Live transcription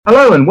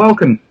Hello and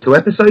welcome to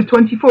episode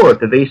 24 of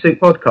the vSoup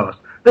podcast,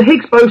 the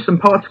Higgs boson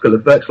particle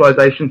of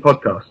virtualization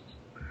podcasts.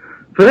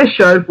 For this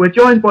show, we're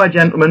joined by a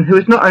gentleman who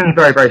is not only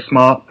very, very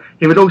smart,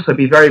 he would also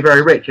be very,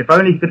 very rich if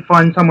only he could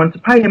find someone to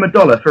pay him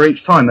 $1 for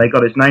each time they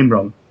got his name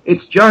wrong.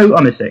 It's Joe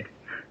Onisick.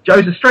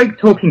 Joe's a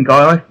straight-talking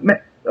guy I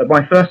met at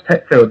my first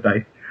tech field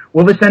day.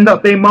 Will this end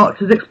up being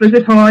marked as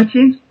explicit on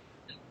iTunes?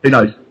 Who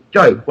knows?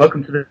 Joe,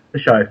 welcome to the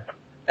show.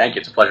 Thank you.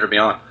 It's a pleasure to be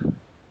on.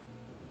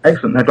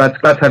 Excellent. I'm glad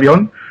to have you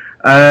on.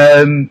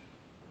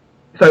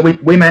 So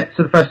we met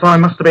for the first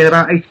time, must have been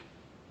about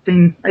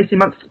 18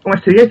 months,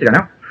 almost 2 years ago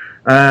now,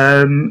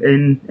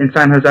 in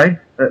San Jose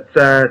at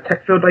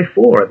Tech Field Day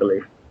 4, I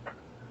believe.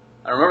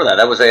 I remember that.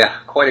 That was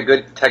quite a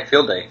good Tech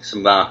Field Day.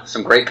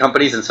 Some great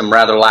companies and some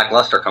rather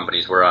lackluster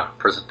companies were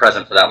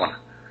present for that one.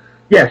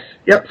 Yes,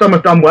 yep. Some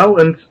have done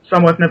well, and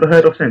some I've never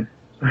heard of since.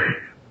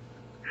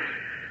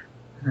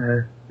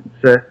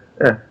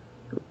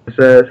 It's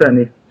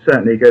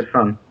certainly good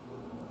fun.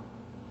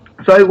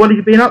 So, what have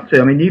you been up to?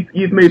 I mean,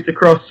 you've moved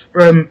across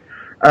from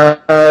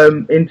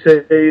you've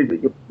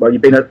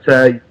been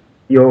at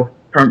your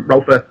current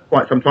role for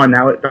quite some time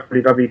now at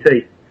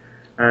WWT,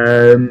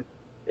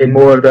 in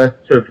more of the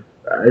sort of,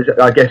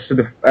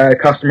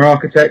 customer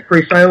architect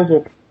pre-sales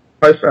or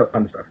post-sales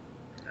kind of stuff.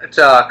 It's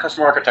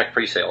customer architect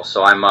pre-sales.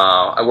 So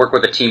I work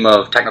with a team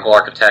of technical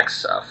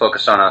architects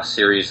focused on a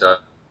series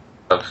of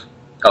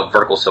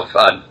verticals. So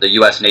the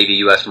U.S. Navy,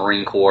 U.S.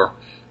 Marine Corps,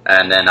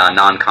 and then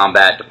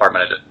non-combat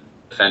Department of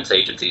Defense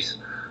agencies,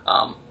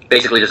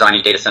 basically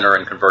designing data center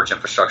and converged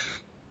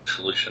infrastructure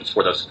solutions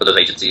for those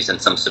agencies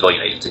and some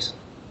civilian agencies.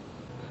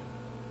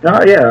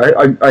 I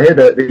hear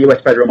that the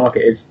US federal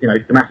market is,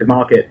 it's a massive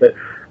market, but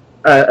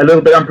a little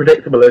bit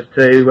unpredictable as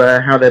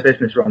to how their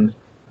business runs.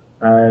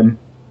 In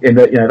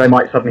that, they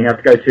might suddenly have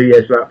to go 2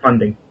 years without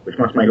funding, which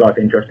must make life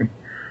interesting.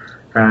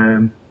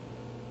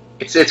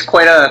 It's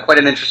quite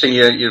an interesting.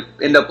 You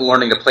end up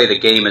learning to play the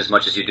game as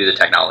much as you do the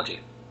technology.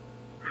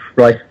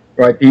 Right.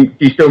 Do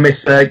you still miss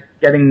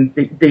getting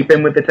deep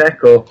in with the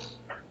tech, or?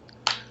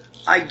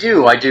 I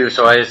do.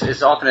 So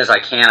as often as I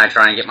can, I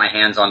try and get my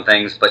hands on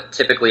things. But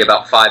typically,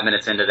 about 5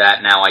 minutes into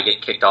that, now I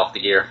get kicked off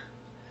the gear.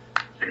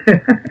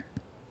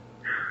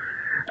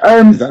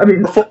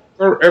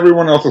 Or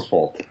everyone else's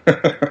fault.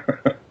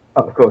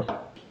 Of course.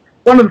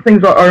 One of the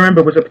things I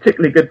remember was a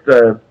particularly good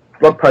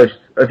blog post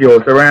of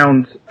yours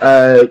around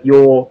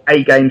your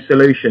A-game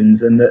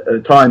solutions, and at the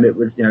time it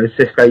was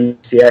Cisco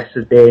UCS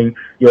as being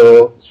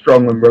your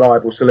strong and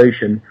reliable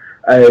solution,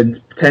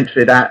 and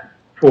potentially that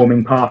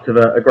forming part of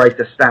a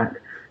greater stack.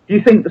 Do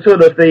you think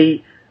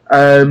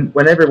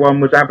when everyone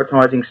was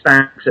advertising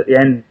stacks at the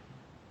end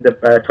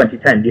of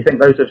 2010, do you think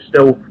those have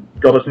still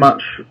got as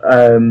much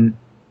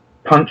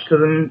punch to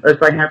them as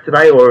they have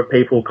today, or have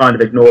people kind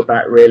of ignored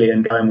that really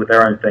and going with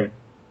their own thing?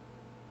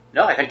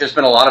 No, I think there's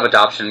been a lot of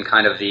adoption,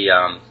 kind of the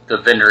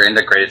vendor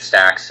integrated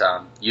stacks.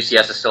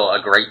 UCS is still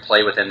a great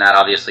play within that.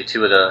 Obviously,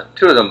 two of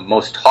the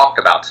most talked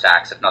about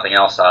stacks, if nothing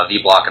else,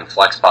 vBlock and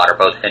FlexPod are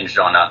both hinged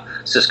on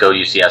Cisco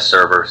UCS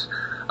servers.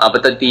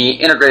 But the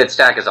integrated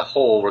stack as a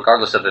whole,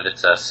 regardless of if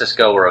it's a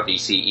Cisco or a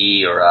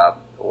VCE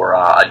or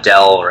a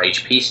Dell or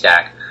HP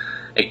stack,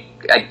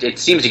 it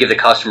seems to give the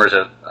customers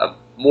a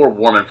more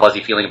warm and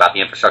fuzzy feeling about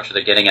the infrastructure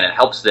they're getting, and it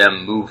helps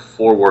them move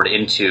forward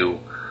into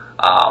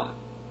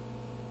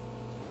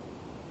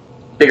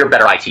bigger,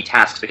 better IT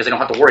tasks, because they don't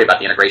have to worry about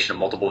the integration of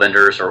multiple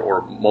vendors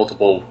or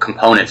multiple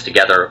components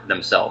together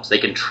themselves. They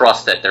can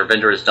trust that their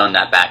vendor has done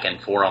that back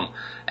end for them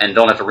and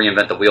don't have to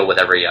reinvent the wheel with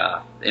every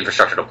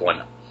infrastructure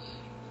deployment.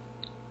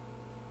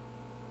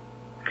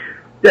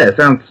 Yeah,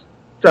 sounds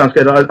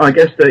good. I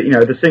guess that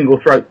the single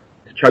throat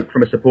to choke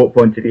from a support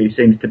point of view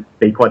seems to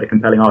be quite a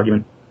compelling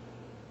argument.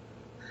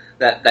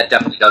 That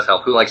definitely does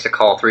help. Who likes to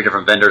call 3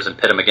 different vendors and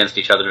pit them against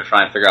each other to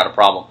try and figure out a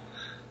problem?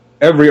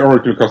 Every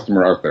Oracle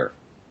customer out there.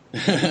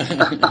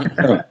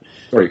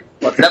 Sorry.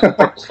 Well, that's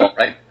Oracle's fault,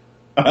 right?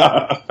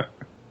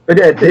 But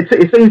yeah,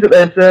 it seems that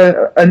there's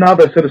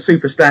another sort of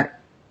super stack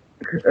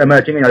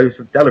emerging.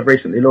 Dell have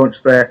recently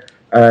launched their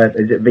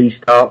is it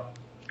vSoup,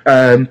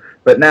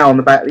 but now on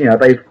the back,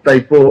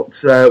 they've bought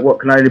what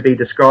can only be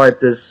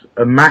described as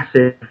a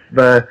massive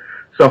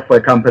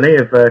software company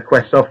of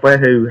Quest Software,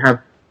 who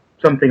have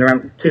something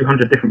around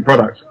 200 different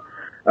products.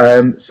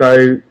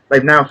 So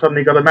they've now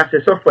suddenly got a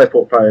massive software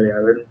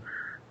portfolio and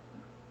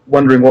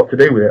wondering what to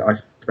do with it, I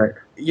suspect.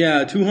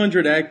 Yeah,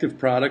 200 active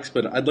products,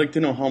 but I'd like to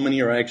know how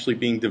many are actually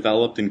being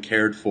developed and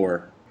cared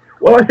for.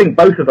 Well, I think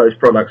both of those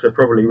products are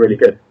probably really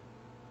good.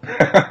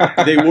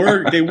 They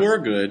were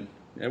good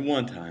at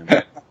one time.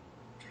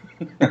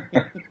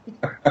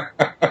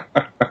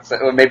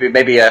 So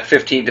maybe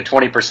 15 to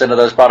 20% of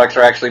those products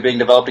are actually being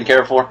developed and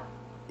cared for?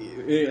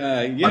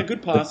 Yeah,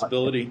 good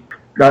possibility.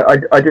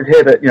 I did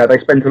hear that they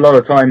spent a lot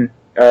of time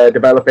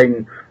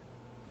developing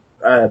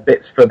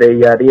bits for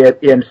the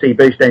EMC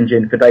boost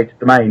engine for Data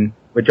Domain,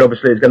 which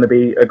obviously is going to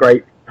be a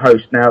great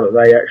host now that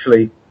they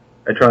actually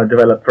are trying to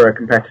develop for a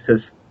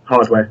competitor's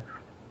hardware.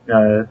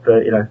 Not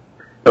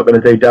going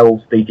to do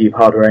Dell's DG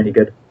hardware any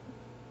good.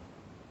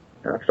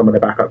 Some of the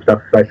backup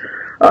stuff. So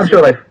I'm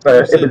sure it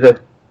was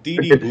a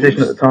DD good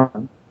decision at the Boost?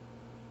 time.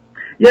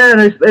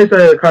 Yeah, there's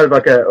a kind of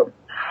like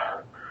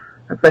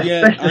best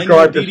Yeah, I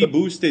know described as DD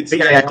Boost. It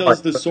VAI.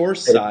 does the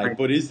source side,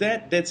 but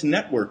that's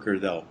Networker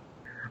though?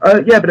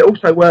 Yeah, but it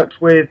also works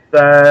with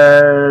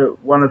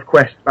one of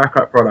Quest's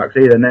backup products,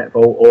 either NetVault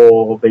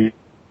or the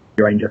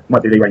Ranger.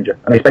 Might be the Ranger,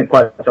 and they spent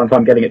quite some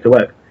time getting it to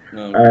work,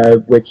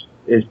 which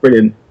is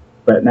brilliant.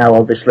 But now,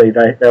 obviously,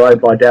 they're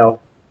owned by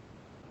Dell.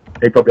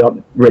 They probably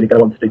aren't really going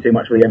to want to do too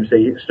much with the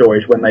MC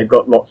storage when they've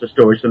got lots of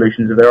storage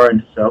solutions of their own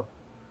to sell.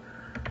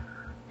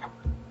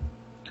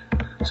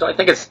 So I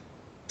think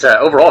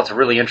overall it's a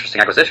really interesting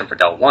acquisition for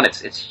Dell. One,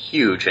 it's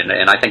huge, and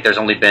I think there's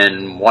only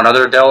been one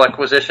other Dell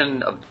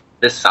acquisition of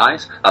this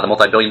size, the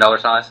multi-billion-dollar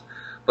size.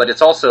 But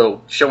it's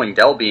also showing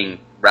Dell being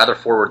rather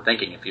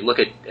forward-thinking. If you look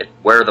at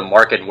where the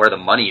market and where the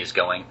money is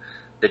going,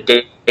 the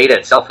data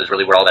itself is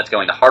really where all that's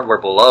going. The hardware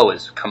below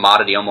is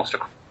commodity almost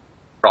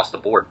across the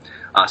board.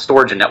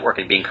 Storage and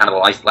networking being kind of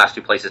the last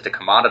two places to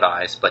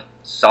commoditize, but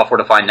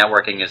software-defined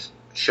networking is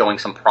showing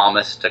some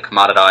promise to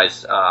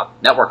commoditize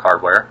network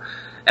hardware.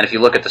 And if you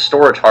look at the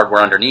storage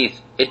hardware underneath,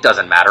 it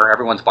doesn't matter.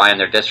 Everyone's buying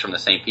their disks from the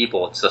same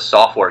people. It's the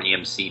software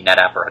EMC,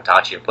 NetApp, or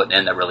Hitachi are putting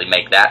in that really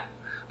make that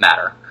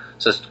matter.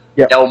 So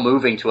Dell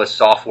moving to a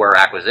software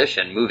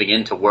acquisition, moving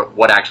into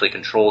what actually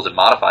controls and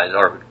modifies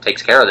or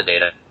takes care of the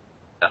data,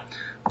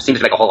 seems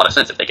to make a whole lot of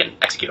sense if they can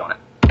execute on it.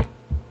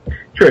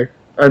 True.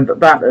 And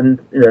that, and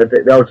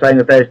the old saying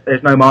that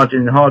there's no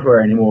margin in hardware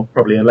anymore,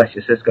 probably unless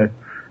you're Cisco.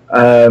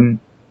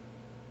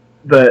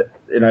 That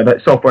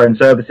software and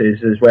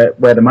services is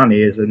where the money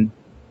is, and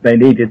they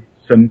needed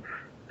some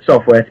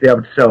software to be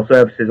able to sell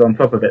services on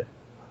top of it.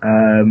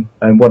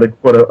 And what a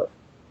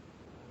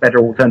better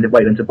alternative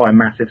way than to buy a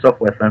massive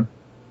software firm.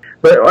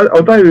 But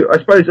although I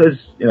suppose as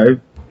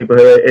people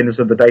who are in the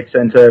sort of the data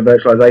center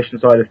virtualization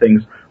side of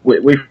things,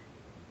 we've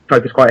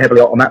focused quite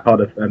heavily on that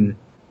part of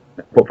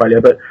portfolio.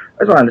 But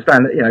as I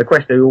understand it,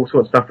 Quest do all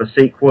sorts of stuff for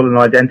SQL and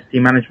identity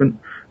management.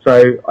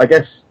 So I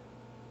guess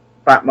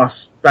that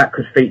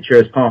could feature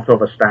as part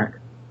of a stack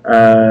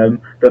that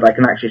they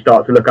can actually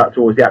start to look up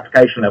towards the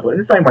application level in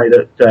the same way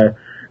that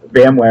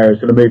VMware has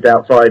sort of moved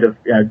outside of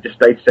just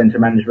data center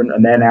management,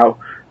 and they're now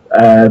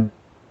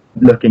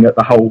looking at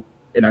the whole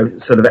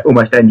sort of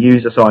almost end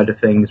user side of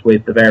things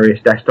with the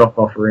various desktop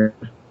offerings.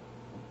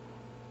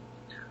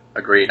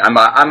 Agreed. I'm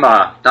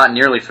not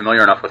nearly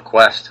familiar enough with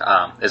Quest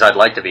as I'd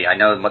like to be. I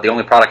know the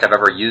only product I've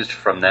ever used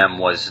from them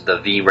was the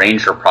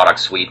vRanger product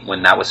suite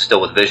when that was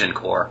still with Vision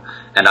Core,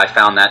 and I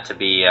found that to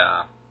be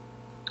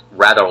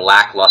rather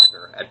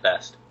lackluster at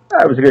best.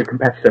 It was a good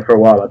competitor for a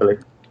while, I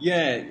believe.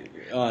 Yeah.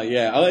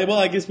 Well,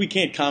 I guess we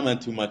can't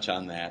comment too much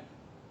on that.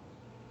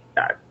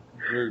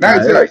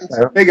 It's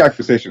a big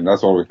acquisition.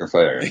 That's all we can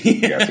say.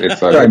 Yes, it's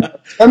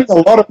spending a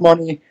lot of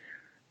money.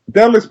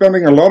 Dell is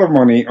spending a lot of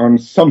money on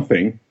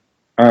something,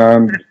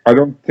 and I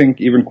don't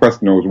think even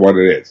Quest knows what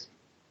it is.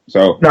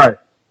 So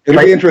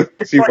it'll be interesting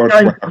to see what. It's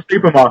like going to the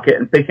supermarket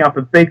and picking up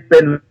a big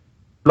bin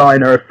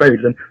liner of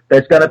food, and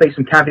there's going to be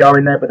some caviar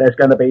in there, but there's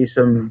going to be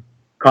some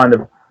kind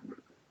of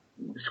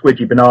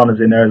squidgy bananas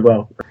in there as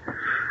well.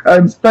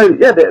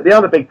 The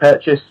other big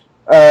purchase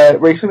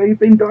recently has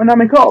been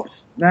Dynamic Ops.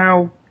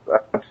 Now,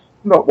 that's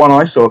not one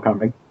I saw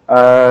coming.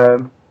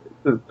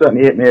 It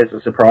certainly hit me as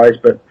a surprise,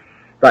 but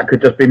that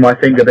could just be my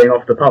finger being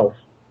off the pulse.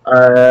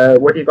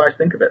 What do you guys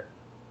think of it?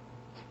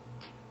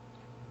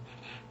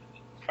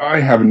 I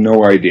have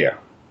no idea.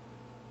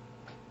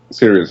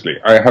 Seriously,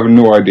 I have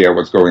no idea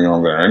what's going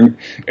on there. And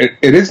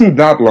it isn't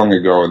that long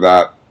ago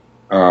that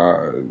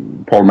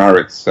Paul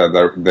Maritz said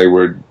that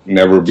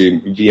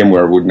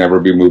VMware would never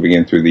be moving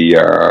into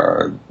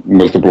the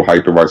multiple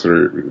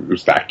hypervisor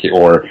stack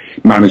or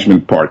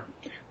management part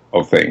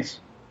of things.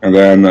 And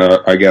then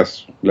I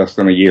guess less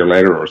than a year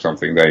later or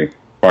something, they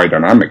buy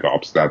Dynamic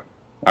Ops that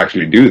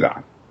actually do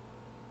that.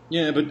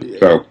 Yeah, but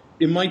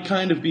it might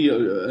kind of be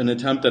an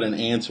attempt at an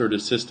answer to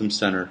System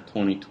Center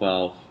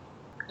 2012.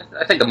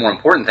 I think the more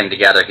important thing to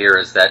gather here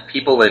is that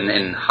people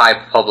in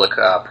high public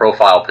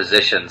profile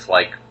positions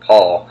like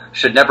Paul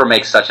should never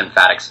make such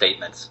emphatic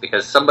statements,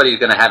 because somebody's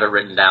going to have it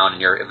written down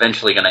and you're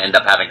eventually going to end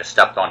up having to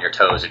step on your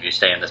toes if you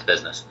stay in this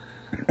business.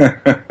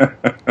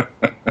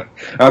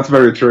 That's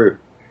very true.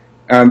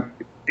 And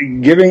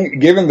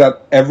given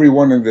that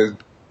everyone in this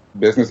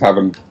business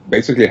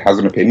basically has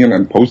an opinion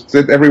and posts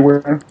it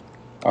everywhere,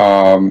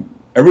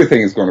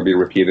 everything is going to be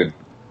repeated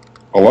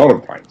a lot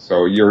of times.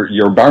 So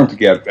you're bound to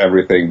get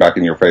everything back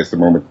in your face the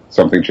moment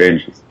something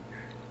changes.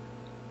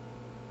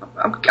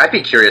 I'd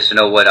be curious to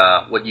know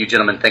what you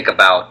gentlemen think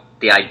about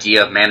the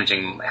idea of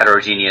managing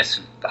heterogeneous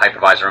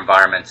hypervisor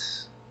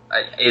environments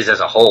is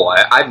as a whole.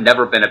 I've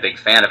never been a big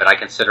fan of it. I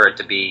consider it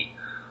to be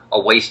a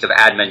waste of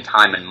admin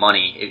time and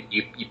money.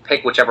 You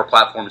pick whichever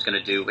platform is going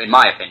to do, in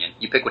my opinion,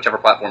 you pick whichever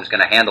platform is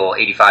going to handle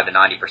 85 to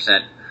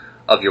 90%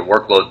 of your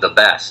workload the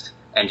best,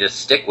 and just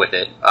stick with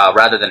it,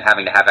 rather than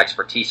having to have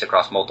expertise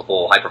across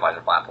multiple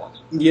hypervisor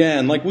platforms. Yeah,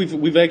 and like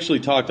we've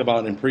actually talked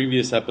about in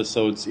previous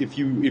episodes, if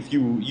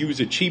you use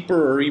a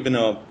cheaper or even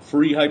a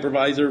free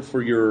hypervisor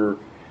for your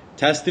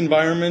test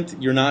environment,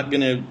 you're not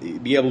going to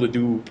be able to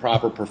do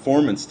proper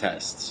performance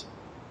tests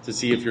to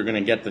see if you're going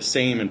to get the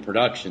same in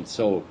production.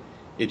 So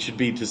it should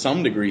be to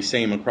some degree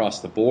same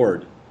across the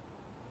board.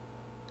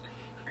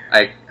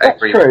 I That's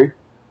agree. true.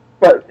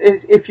 But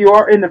if you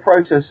are in the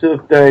process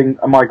of doing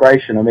a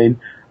migration, I mean,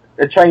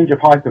 a change of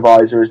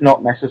hypervisor is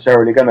not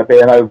necessarily going to be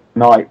an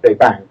overnight big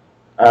bang.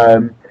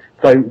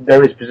 So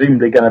there is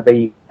presumably going to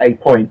be a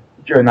point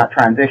during that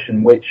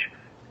transition which,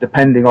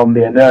 depending on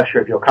the inertia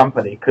of your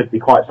company, could be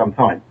quite some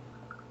time.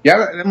 Yeah,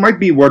 that might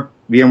be what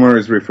VMware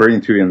is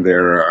referring to in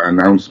their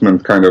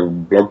announcement kind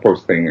of blog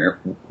post thing.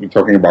 We're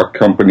talking about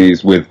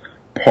companies with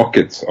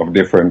pockets of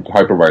different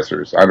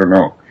hypervisors. I don't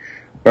know.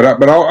 But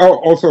I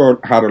also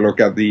had a look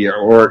at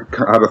or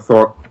had a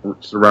thought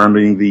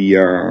surrounding the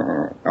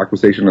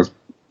acquisition as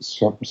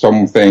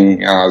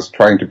something as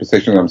trying to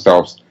position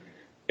themselves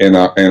in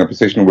a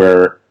position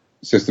where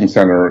System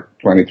Center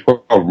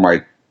 2012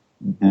 might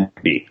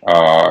be,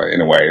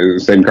 in a way.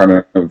 The same kind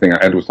of thing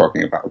Ed was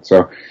talking about.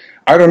 So,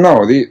 I don't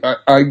know.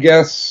 I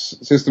guess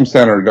System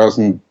Center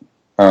doesn't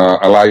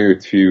allow you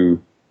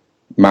to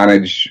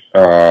manage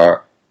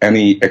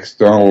any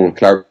external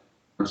cloud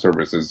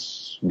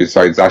services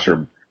besides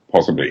Azure,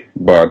 possibly.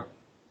 But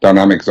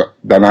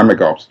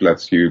Dynamic Ops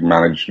lets you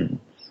manage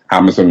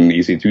Amazon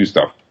EC2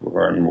 stuff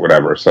and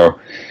whatever. So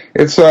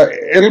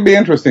it'll be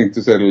interesting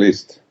to say the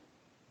least.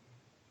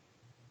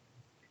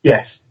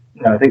 Yes,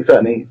 I think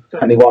certainly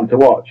one to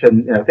watch,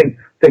 and I think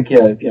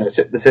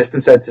the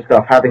System Center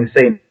stuff. Having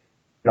seen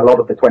a lot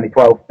of the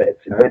 2012 bits,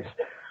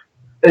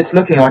 it's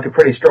looking like a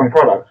pretty strong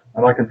product,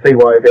 and I can see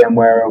why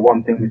VMware are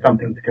wanting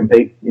something to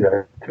compete,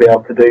 to be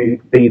able to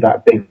be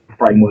that big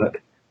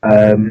framework.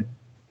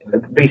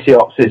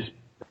 vSoup is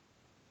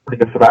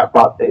pretty good for that,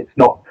 but it's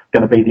not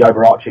going to be the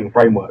overarching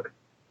framework.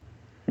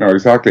 No,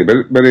 exactly.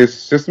 But is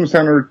System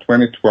Center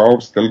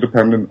 2012 still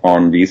dependent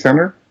on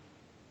vCenter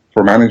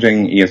for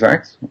managing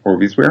ESX or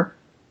vSphere?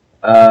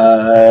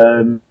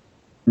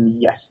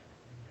 Yes.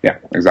 Yeah,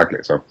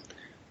 exactly. So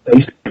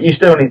you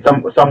still need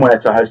somewhere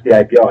to host the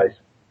APIs.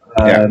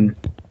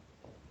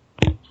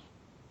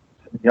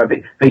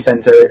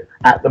 vCenter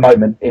at the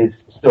moment is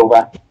still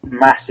that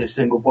massive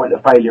single point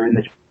of failure in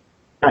the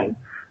chain.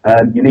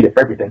 You need it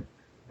for everything.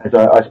 As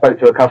I spoke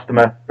to a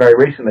customer very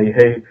recently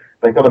who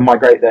they've got to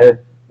migrate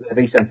their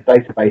vCenter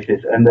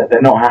databases, and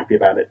they're not happy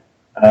about it.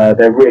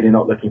 They're really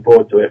not looking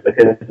forward to it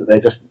because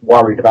they're just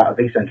worried about a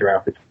vCenter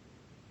outage.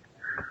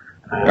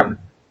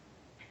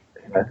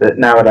 That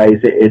nowadays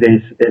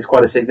it's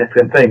quite a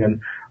significant thing,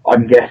 and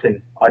I'm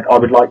guessing I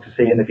would like to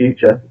see in the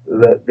future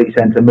that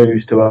vCenter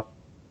moves to a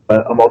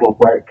model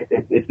where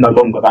it's no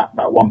longer that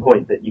one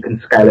point, that you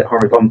can scale it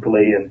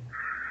horizontally and,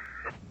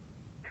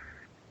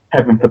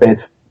 heaven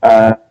forbid,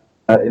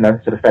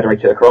 sort of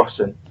federate it across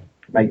and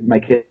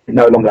make it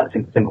no longer that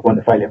single point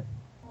of failure.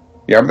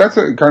 Yeah, but that's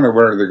kind of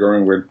where they're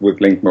going with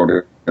link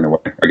mode in a way,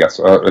 I guess.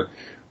 It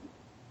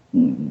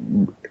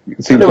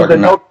seems like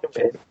in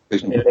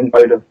link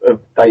mode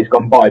of days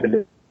gone by, but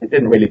it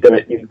didn't really do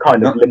it. You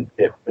kind of linked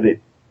it, but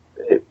it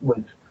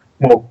was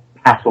more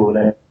hassle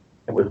than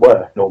it was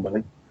worth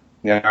normally.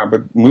 Yeah,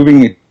 but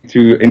moving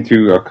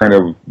into a kind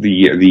of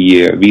the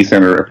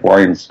vCenter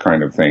appliance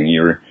kind of thing,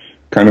 you're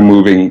kind of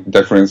moving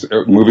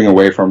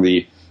away from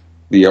the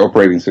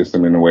operating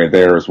system in a way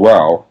there as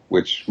well,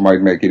 which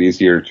might make it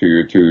easier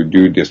to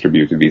do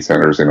distributed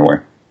vCenters in a way.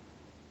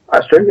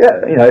 That's true.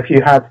 Yeah, if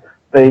you had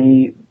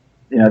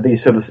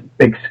these sort of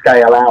big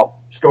scale out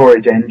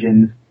storage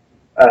engines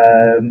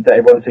that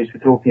everyone seems to be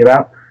talking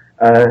about,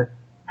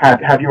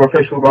 have your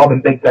official rather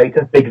than big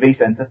data, big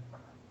vCenter,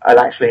 and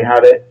actually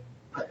have it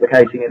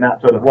replicating in that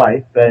sort of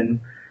way,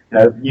 then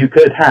you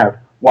could have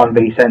one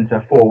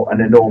vCenter for an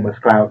enormous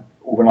cloud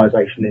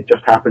organization. It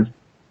just happens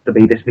to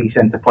be this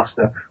vCenter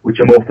cluster which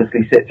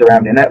amorphously sits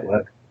around your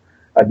network,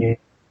 and you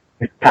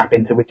tap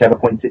into whichever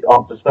point it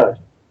answers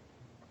first.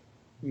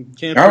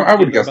 I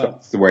would guess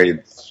that's the way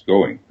it's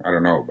going. I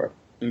don't know, but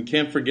and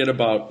can't forget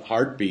about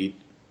Heartbeat.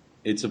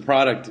 It's a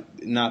product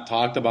not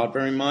talked about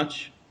very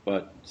much,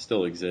 but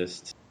still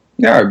exists.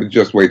 Yeah, it's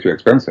just way too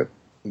expensive.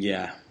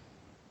 Yeah.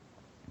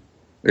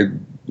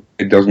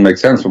 It doesn't make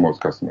sense for most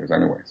customers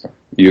anyway. So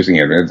using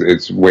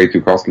it's way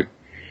too costly.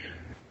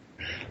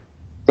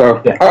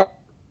 So yeah. I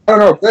don't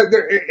know.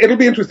 It'll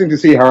be interesting to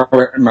see how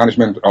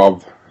management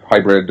of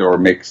hybrid or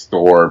mixed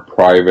or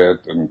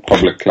private and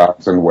public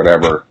clouds and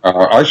whatever.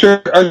 I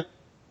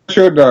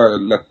should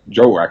let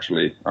Joe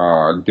actually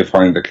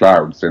define the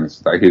cloud, since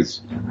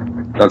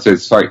that's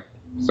his site.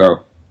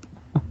 So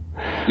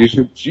you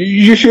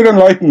should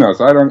enlighten us.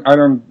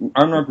 I'm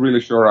not really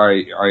sure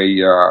I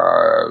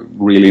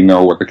really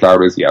know what the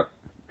cloud is yet.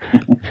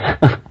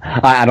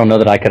 I don't know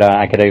that I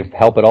could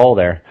help at all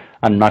there.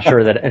 I'm not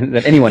sure that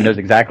anyone knows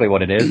exactly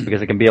what it is,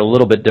 because it can be a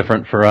little bit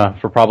different for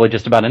probably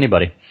just about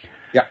anybody.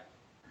 Yeah.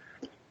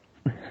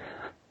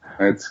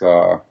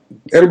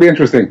 It'll be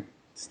interesting.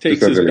 This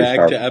takes us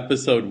back to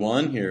episode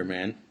 1 here,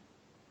 man.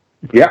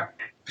 Yeah.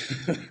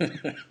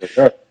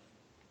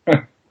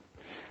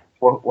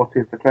 What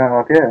is the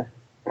cloud? Yeah.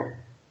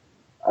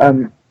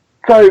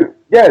 So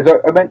I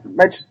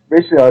mentioned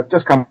recently I've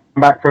just come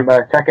back from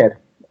TechEd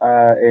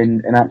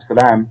in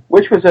Amsterdam,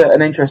 which was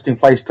an interesting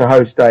place to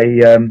host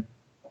a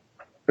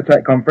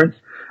tech conference.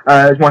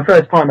 It was my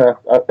first time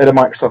at a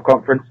Microsoft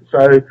conference, so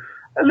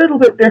a little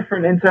bit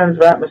different in terms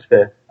of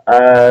atmosphere.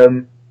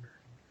 Perhaps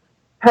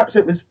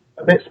it was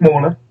a bit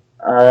smaller,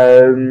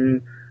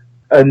 and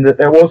that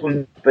there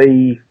wasn't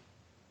the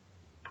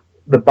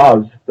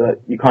buzz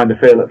that you kind of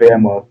feel at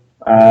VMworld.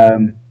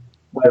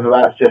 Whether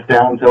that's just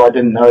down to I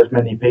didn't know as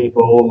many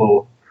people,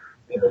 or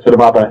sort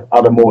of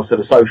other more sort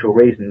of social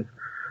reasons.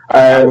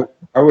 I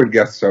would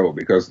guess so,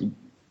 because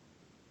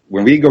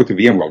when we go to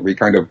VMworld, we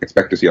kind of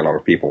expect to see a lot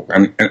of people,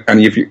 and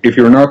if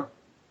you're not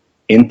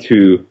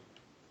into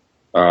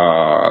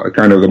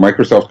kind of the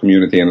Microsoft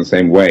community in the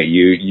same way,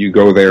 you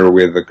go there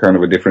with a kind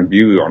of a different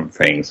view on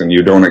things, and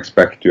you don't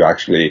expect to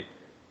actually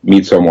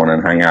meet someone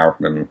and hang out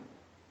and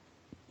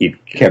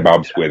eat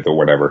kebabs with or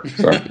whatever.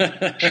 So.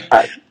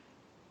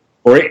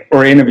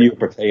 Or interview a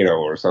potato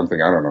or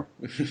something, I don't know.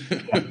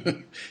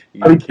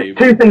 I mean,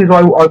 two things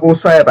I will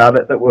say about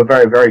it that were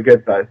very, very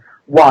good, though.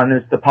 One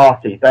is the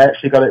party. They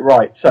actually got it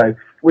right. So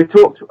we've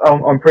talked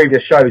on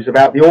previous shows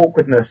about the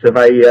awkwardness of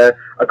a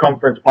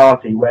conference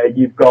party where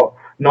you've got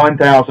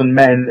 9,000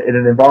 men in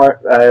an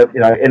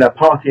in a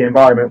party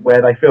environment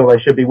where they feel there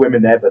should be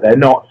women there, but they're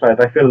not, so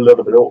they feel a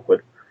little bit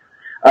awkward.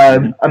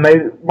 And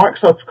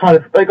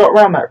Microsoft they got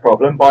around that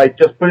problem by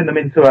just putting them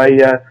into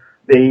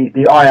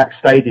the Ajax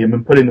Stadium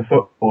and putting the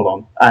football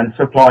on and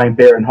supplying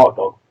beer and hot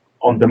dogs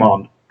on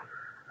demand.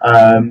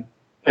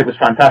 It was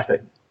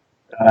fantastic.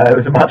 It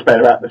was a much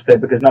better atmosphere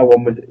because no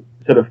one was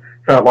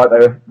felt like they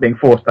were being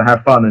forced to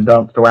have fun and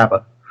dance to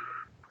ABBA.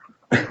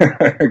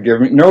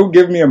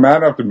 Give me a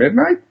man after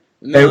midnight?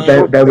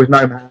 No. There was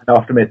no man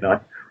after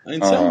midnight.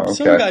 And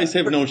some guys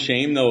have no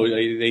shame, though.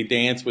 They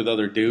dance with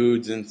other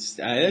dudes, and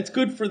it's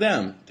good for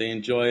them. They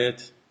enjoy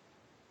it.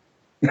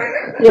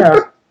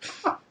 Yeah.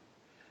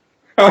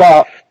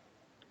 But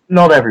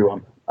not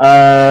everyone.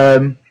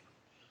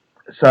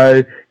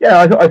 So yeah,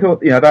 I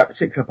thought that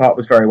particular part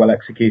was very well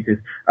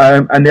executed.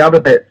 And the other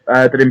bit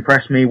that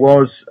impressed me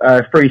was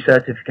free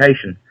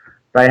certification.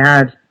 They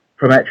had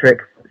Prometric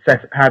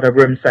had a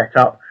room set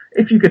up.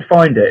 If you could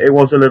find it, it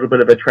was a little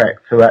bit of a trek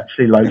to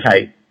actually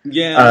locate.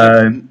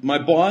 Yeah, my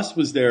boss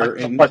was there,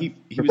 and he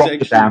was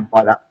actually down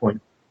by that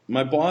point.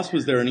 My boss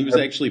was there, and he was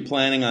actually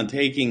planning on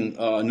taking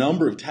a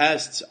number of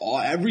tests.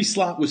 Every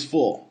slot was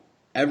full,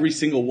 every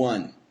single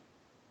one.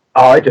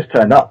 Oh, I just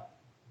turned up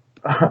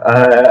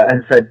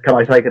and said, "Can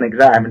I take an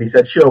exam?" And he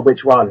said, "Sure,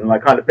 which one?" And I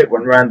kind of picked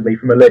one randomly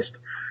from a list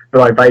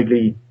that I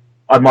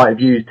might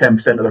have used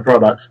 10% of the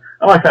products,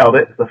 and I failed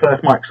it. It's the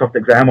first Microsoft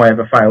exam I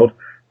ever failed,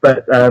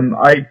 but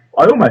I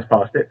almost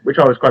passed it, which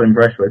I was quite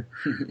impressed with.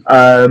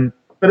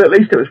 But at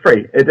least it was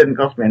free. It didn't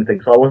cost me anything,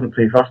 so I wasn't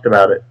too fussed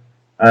about it.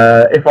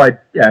 If I'd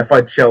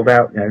shelled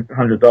out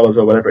 $100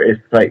 or whatever it is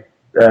to take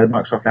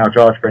Microsoft now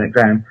charge for an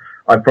exam,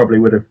 I probably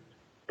would have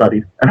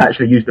studied and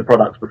actually used the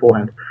products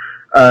beforehand.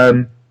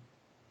 I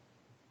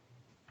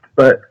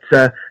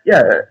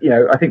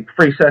think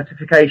free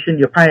certification,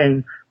 you're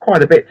paying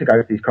quite a bit to go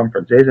to these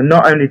conferences, and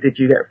not only did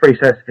you get free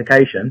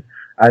certification,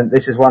 and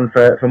this is one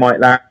for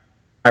Mike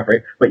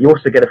Laverick, but you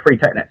also get a free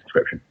TechNet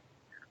subscription.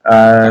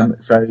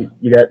 So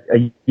you get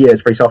a year's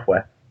free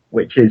software,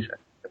 which is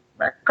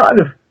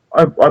kind of,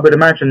 I would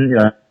imagine,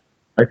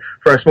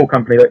 for a small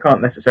company that can't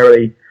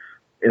necessarily,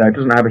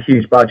 doesn't have a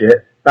huge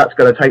budget, that's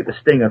going to take the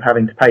sting of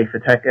having to pay for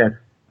TechEd.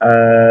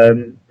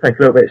 Take a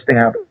little bit of sting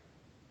out of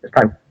its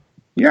pay.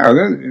 Yeah,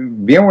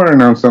 VMware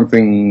announced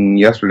something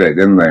yesterday,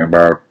 didn't they,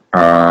 about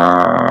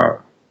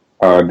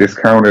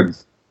discounted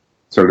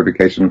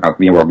certification at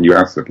VMware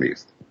US at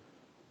least.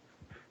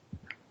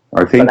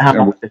 I think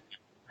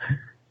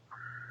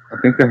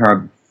they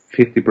had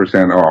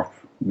 50%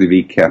 off the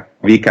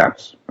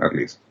VCAPs at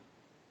least,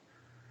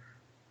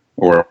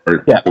 or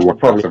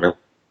probably.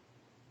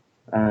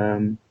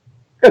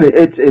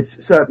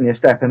 It's certainly a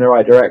step in the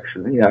right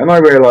direction, and I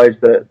realise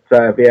that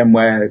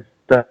VMware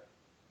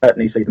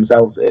certainly see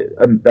themselves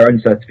their own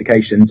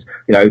certifications.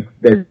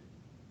 There's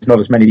not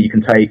as many that you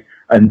can take,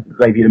 and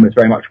they view them as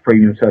very much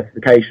premium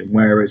certification.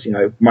 Whereas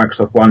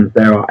Microsoft ones,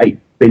 there are 8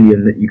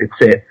 billion that you could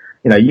sit.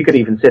 You could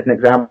even sit an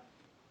exam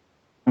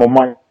on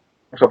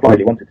Microsoft Live if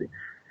you wanted to.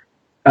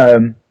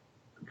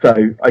 So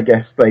I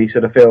guess they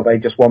sort of feel they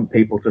just want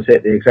people to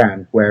sit the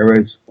exam,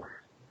 whereas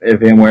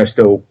VMware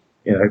still,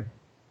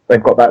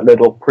 they've got that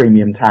little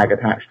premium tag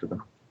attached to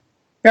them.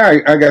 Yeah,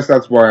 I guess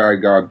that's why I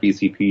got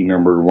BCP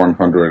number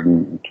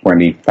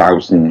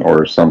 120,000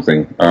 or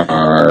something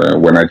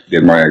when I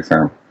did my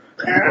exam.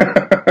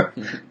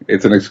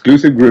 It's an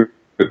exclusive group.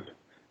 It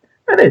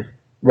is,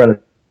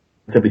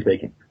 relatively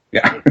speaking.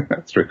 Yeah,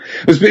 that's true.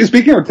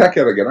 Speaking of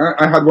TechEd again,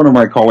 I had one of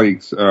my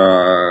colleagues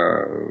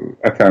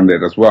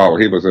attended as well.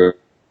 He was Olav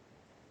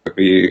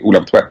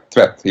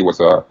Tvedt. He was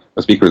a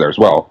speaker there as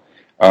well.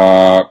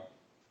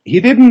 He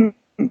didn't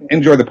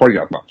enjoy the party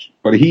that much,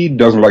 but he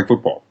doesn't like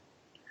football.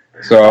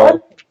 So I'm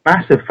a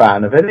massive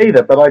fan of it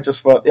either, but I just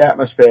thought the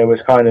atmosphere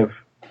was kind of,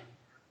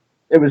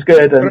 It was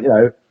good,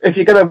 and if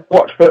you're going to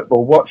watch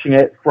football, watching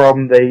it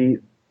from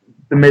the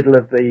middle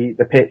of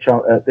the pitch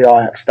at the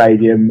Ajax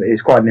Stadium is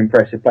quite an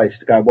impressive place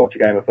to go and watch a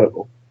game of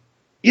football.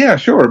 Yeah,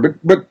 sure,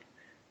 but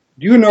do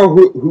you know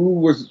who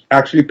was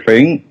actually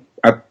playing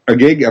at a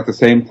gig at the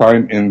same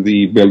time in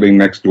the building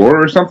next door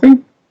or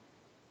something?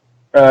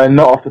 Not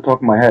off the top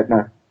of my head,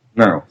 no.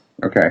 No.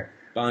 Okay.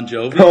 Bon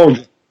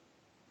Jovi?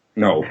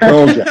 No,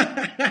 Pearl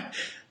Jam.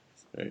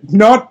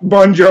 Not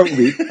Bon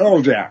Jovi,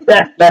 Pearl Jam.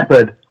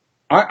 Leopard.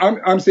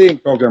 I'm seeing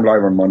Pearl Jam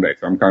live on Monday,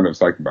 so I'm kind of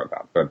psyched about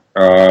that. But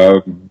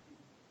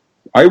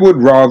I would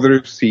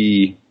rather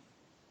see.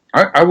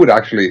 I would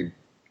actually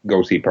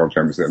go see Pearl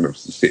Jam instead of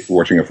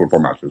watching a football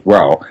match as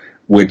well,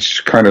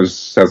 which kind of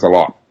says a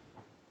lot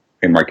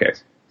in my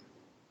case.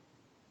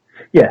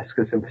 Yes,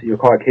 because obviously you're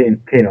quite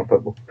keen on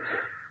football.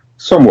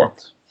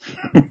 Somewhat.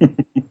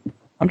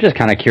 I'm just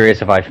kind of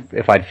curious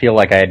if I'd feel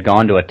like I had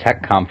gone to a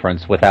tech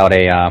conference without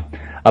a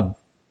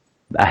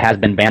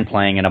has-been band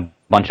playing and a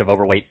bunch of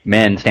overweight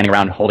men standing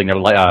around holding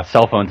their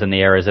cell phones in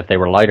the air as if they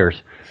were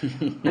lighters.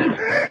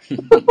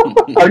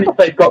 Only if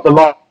they've got the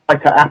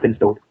lighter app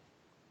installed.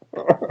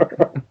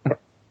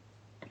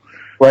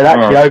 Where it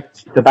actually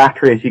opens the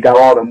battery as you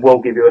go on and will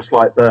give you a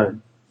slight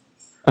burn.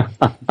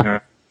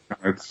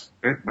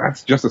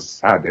 That's just a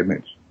sad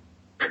image.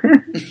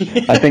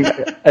 I think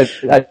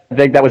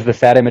that was the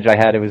sad image I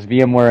had. It was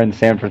VMware in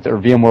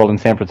VMworld in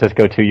San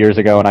Francisco 2 years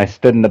ago, and I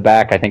stood in the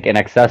back. I think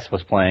NXS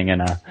was playing,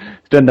 and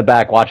stood in the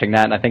back watching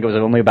that. And I think it was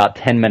only about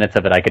 10 minutes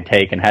of it I could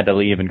take, and had to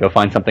leave and go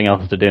find something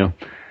else to do.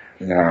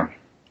 Yeah,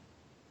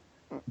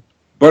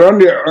 but on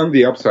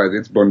the upside,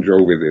 it's Bon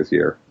Jovi this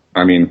year.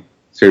 I mean,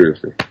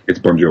 seriously, it's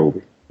Bon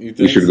Jovi.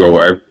 We should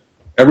go.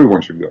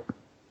 Everyone should go.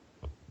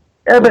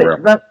 Yeah,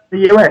 but that's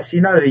the US.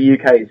 You know the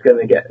UK is going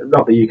to get,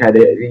 not the UK,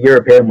 the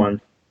European one's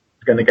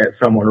going to get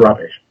someone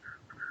rubbish.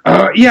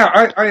 Yeah,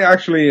 I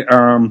actually...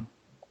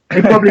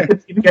 They probably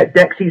could even get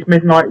Dexy's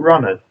Midnight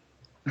Runners.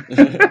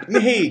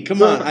 Hey,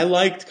 come on. I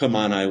liked Come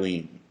On,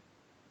 Eileen.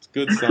 It's a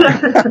good song.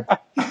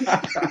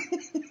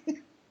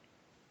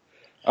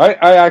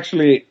 I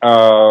actually,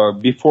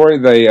 before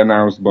they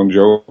announced Bon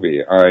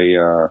Jovi,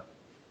 I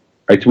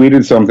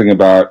tweeted something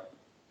about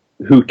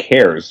who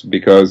cares,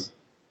 because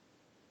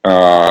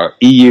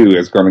EU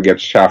is going to get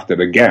shafted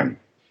again.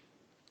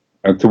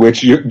 To which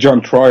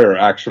John Troyer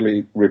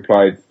actually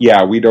replied,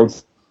 yeah, we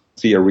don't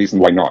see a reason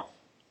why not.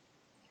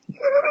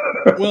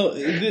 Well,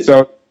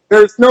 so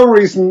there's no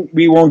reason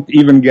we won't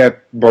even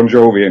get Bon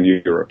Jovi in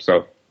Europe,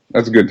 so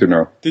that's good to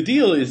know. The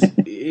deal is,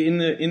 in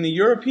the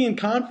European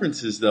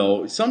conferences,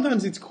 though,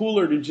 sometimes it's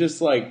cooler to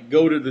just, like,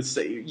 go to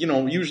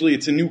usually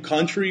it's a new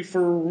country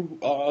for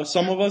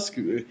some of us,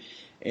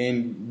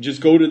 and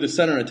just go to the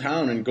center of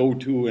town and go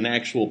to an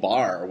actual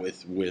bar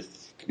with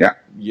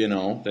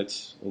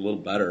that's a little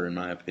better in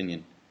my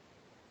opinion.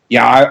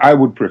 Yeah, I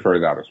would prefer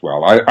that as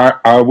well.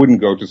 I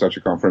wouldn't go to such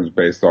a conference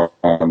based on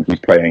who's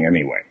playing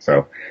anyway.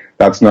 So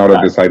that's not a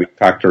deciding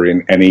factor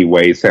in any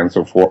way, sense,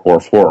 or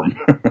form.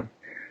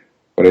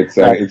 But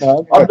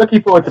I'm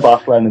looking forward to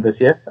Barcelona this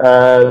year.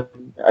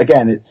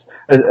 Again, it's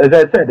as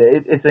I said,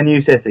 it's a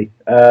new city.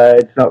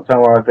 It's not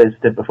somewhere I've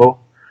visited before.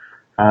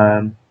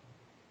 I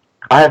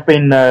have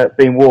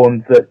been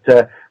warned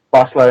that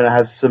Barcelona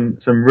has some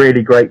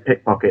really great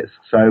pickpockets,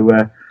 so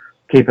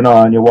keep an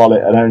eye on your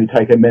wallet and only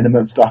take a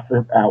minimum stuff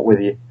out with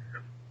you.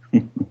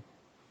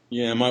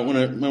 Yeah, might want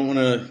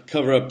to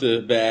cover up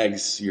the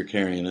bags you're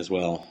carrying as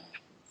well.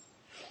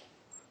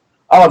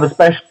 Oh, the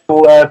special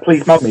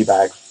please mug me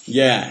bags.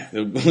 Yeah,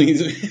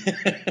 please.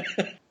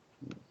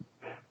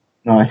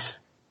 Nice.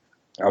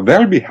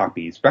 They'll be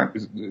happy.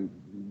 Spain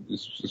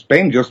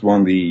just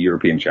won the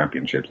European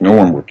Championships. No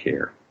one will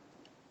care.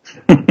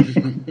 I'm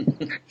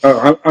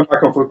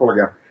back on football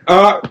again.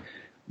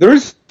 There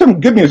is some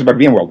good news about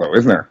VMworld, though,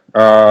 isn't there?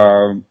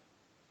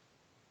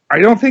 I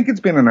don't think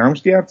it's been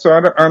announced yet, so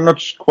I'm not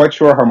quite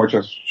sure how much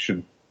I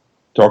should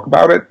talk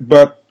about it.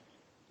 But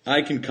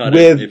I can cut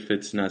it if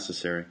it's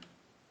necessary.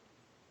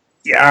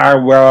 Yeah,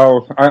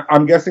 well,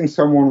 I'm guessing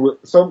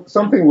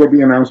something will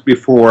be announced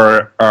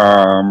before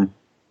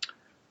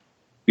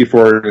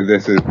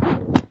this is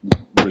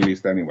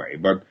released anyway.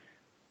 But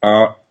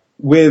I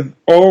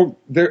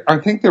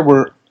think there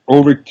were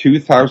over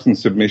 2,000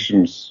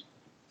 submissions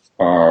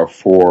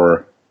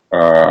for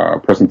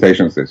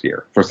presentations this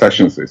year, for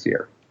sessions this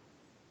year.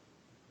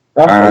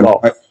 That's a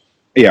lot.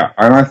 Yeah,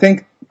 and I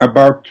think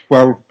about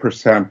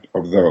 12%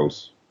 of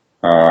those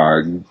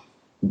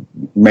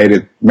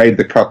made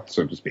the cut,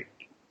 so to speak.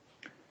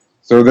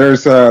 So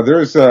there's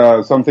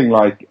something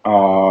like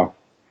close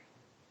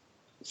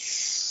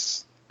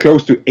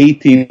to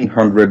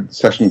 1,800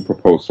 session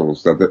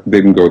proposals that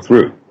didn't go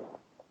through.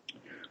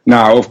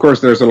 Now, of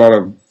course, there's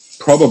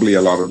probably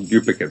a lot of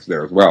duplicates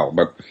there as well,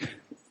 but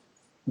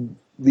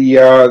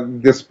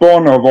the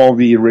spawn of all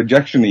the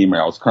rejection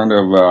emails kind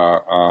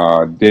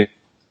of did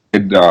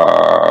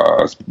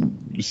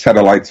set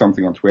alight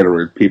something on Twitter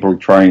with people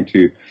trying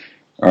to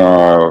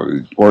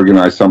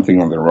organize something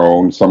on their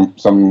own.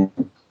 Some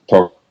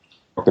talked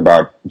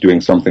about doing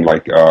something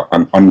like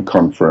an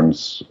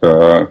unconference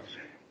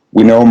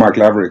we know Mark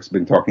Laverick's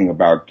been talking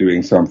about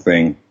doing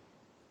something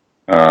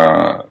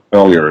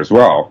earlier as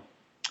well.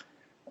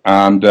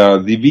 And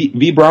the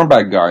V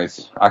Brownback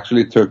guys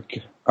actually took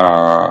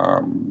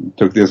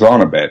this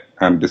on a bit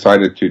and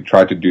decided to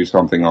try to do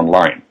something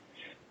online.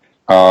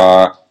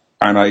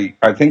 And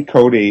I think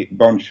Cody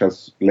Bunch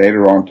has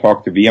later on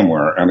talked to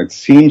VMware, and it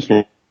seems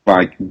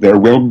like there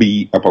will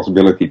be a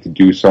possibility to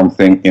do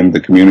something in the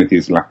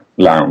community's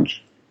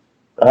lounge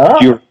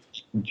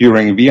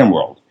during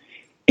VMworld,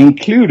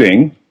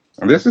 including,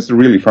 and this is the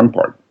really fun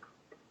part,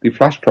 the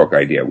Flash Talk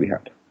idea we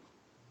had.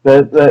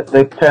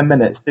 The 10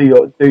 minutes.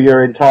 Do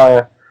your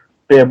entire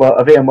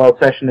VMworld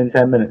session in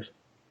 10 minutes.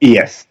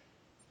 Yes.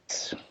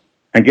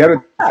 And get it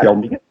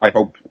filmed, I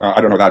hope.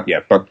 I don't know that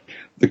yet, but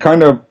the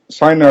kind of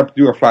sign up,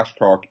 do a Flash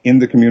Talk in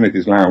the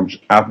community's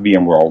lounge at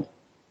VMworld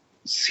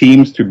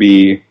seems to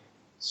be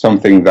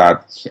something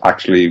that's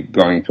actually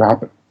going to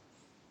happen.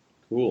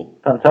 Cool.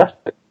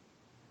 Fantastic.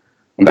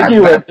 Did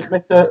you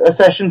submit a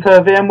session to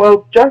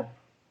VMworld, Joe?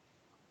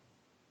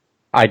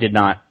 I did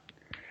not.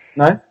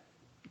 No?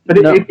 But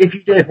no. If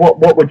you did,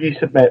 what would you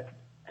submit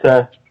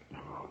to?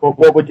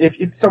 What would if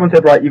someone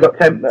said, right, you got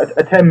a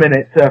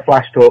 10-minute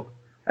Flash Talk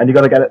and you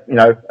got to get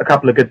a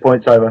couple of good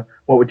points over,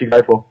 what would you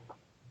go for?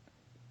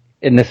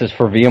 And this is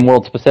for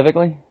VMworld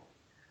specifically?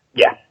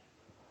 Yeah.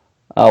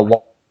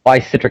 Why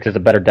Citrix is a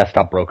better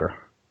desktop broker.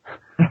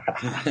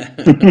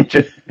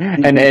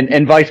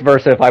 and vice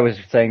versa if I was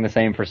saying the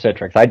same for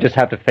Citrix. I'd just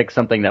have to fix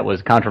something that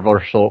was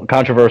controversial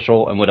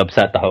and would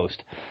upset the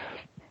host.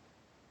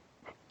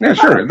 Yeah,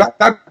 sure.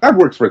 That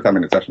works for a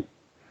 10-minute session.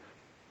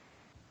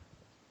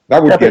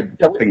 That would get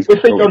things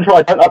going. Don't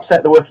try. Don't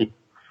upset the Wookiee.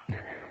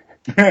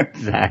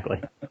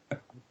 Exactly.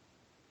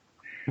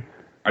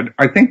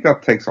 I think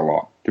that takes a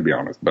lot, to be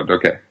honest, but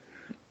okay.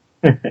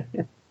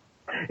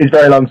 He's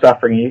very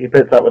long-suffering. He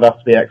puts up with us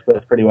to be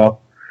experts pretty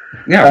well.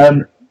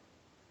 Yeah.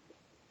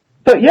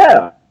 So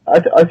yeah,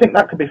 I think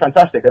that could be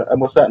fantastic,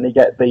 and we'll certainly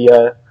get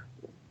the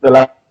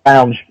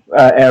lounge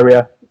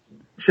area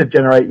should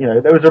generate.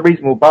 There was a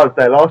reasonable buzz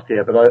there last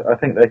year, but I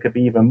think there could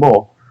be even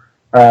more.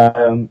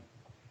 I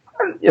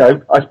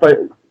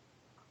suppose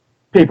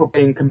people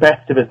being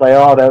competitive as they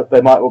are,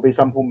 there might well be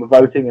some form of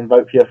voting and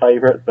vote for your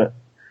favourite, but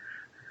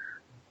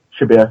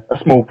should be a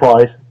small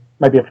prize,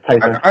 maybe a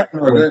potato. I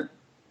don't know,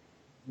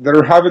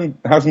 there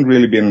hasn't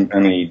really been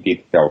any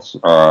details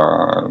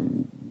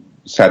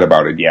said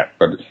about it yet,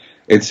 but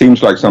it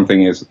seems like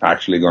something is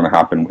actually going to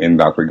happen in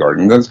that regard,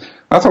 and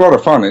that's a lot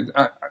of fun.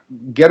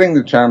 Getting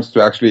the chance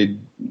to actually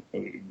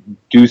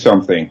do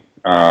something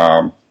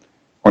on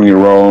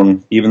your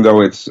own, even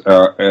though it's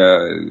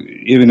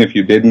even if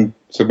you didn't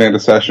submit a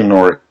session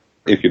or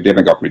if you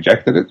didn't got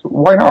rejected,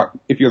 why not?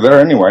 If you're there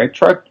anyway,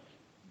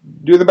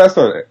 do the best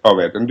of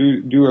it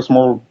and do a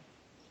small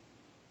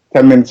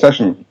 10-minute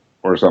session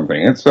or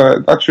something.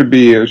 That should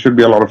be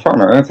a lot of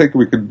fun, and I think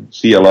we could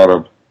see a lot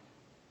of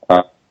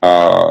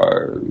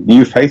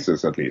new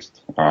faces at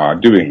least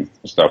doing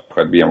stuff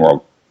at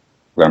VMworld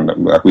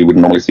that we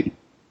wouldn't normally see.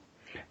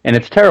 And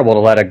it's terrible to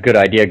let a good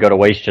idea go to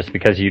waste just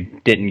because you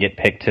didn't get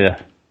picked to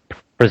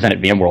present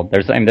at VMworld.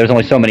 There's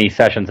only so many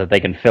sessions that they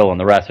can fill, and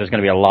the rest, there's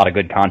going to be a lot of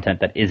good content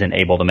that isn't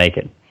able to make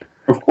it.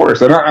 Of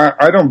course, and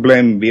I don't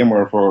blame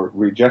VMware for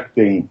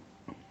rejecting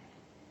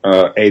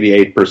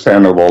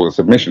 88% of all the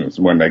submissions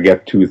when they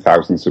get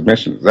 2,000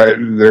 submissions.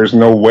 There's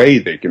no way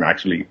they can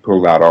actually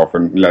pull that off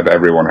and let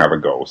everyone have a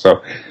go.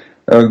 So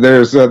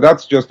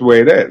that's just the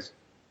way it is.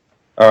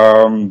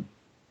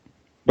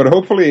 But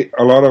hopefully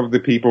a lot of the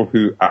people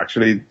who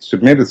actually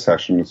submitted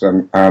sessions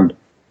and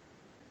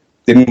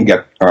didn't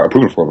get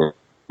approval for them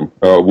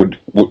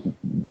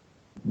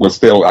will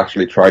still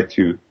actually try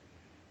to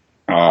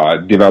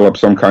develop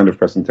some kind of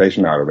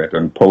presentation out of it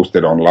and post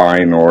it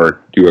online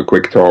or do a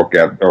quick talk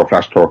or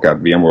flash talk at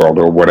VMworld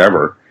or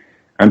whatever,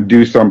 and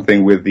do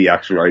something with the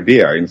actual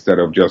idea instead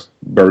of just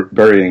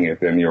burying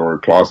it in your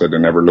closet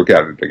and never look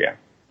at it again.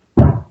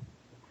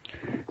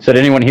 So did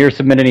anyone here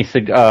submit any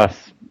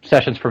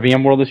sessions for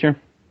VMworld this year?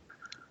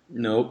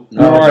 Nope.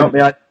 No, I don't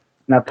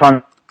have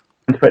time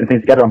to put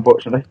anything together,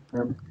 unfortunately.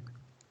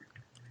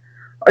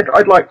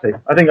 I'd like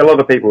to. I think a lot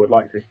of people would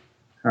like to.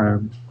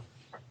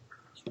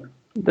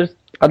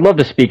 I'd love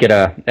to speak at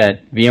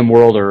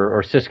VMworld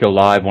or Cisco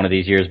Live one of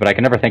these years, but I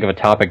can never think of a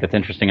topic that's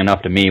interesting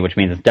enough to me, which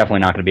means it's definitely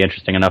not going to be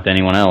interesting enough to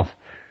anyone else.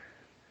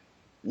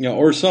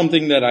 Or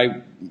something that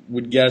I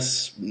would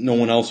guess no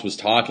one else was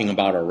talking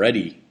about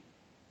already.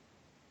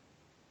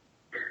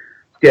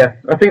 Yeah,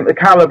 I think the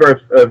caliber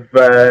of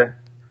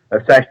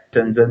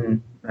sessions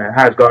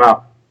has gone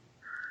up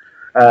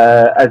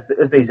as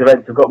these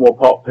events have got more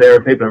popular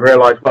and people have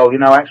realised, well,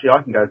 actually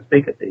I can go and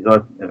speak at these.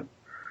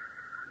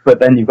 But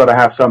then you've got to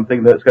have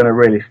something that's going to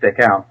really stick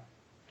out.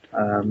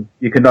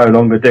 You can no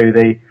longer do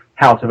the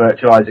how to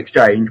virtualize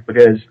Exchange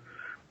because,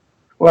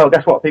 well,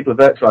 guess what? People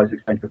have virtualized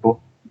Exchange before.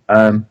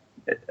 And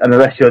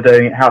unless you're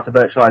doing it how to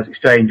virtualize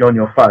Exchange on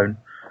your phone,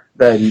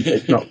 then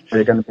it's not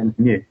really going to be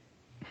anything new.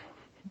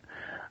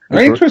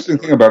 The interesting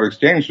thing about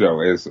Exchange,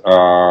 though, is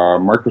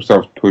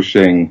Microsoft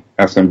pushing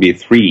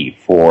SMB3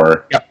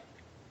 for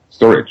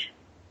storage.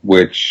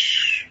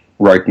 which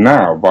right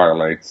now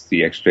violates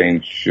the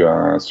Exchange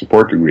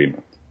support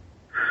agreement.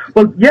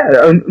 Well, yeah,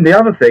 the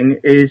other thing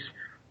is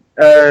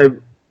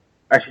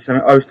actually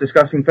something I was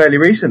discussing fairly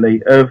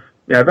recently of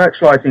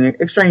virtualizing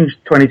Exchange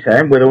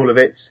 2010 with all of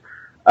its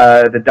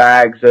the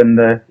DAGs and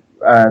the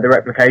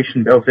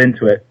replication built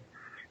into it.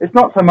 It's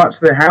not so much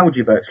the how would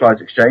you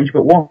virtualize Exchange,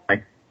 but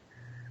why.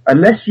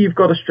 Unless you've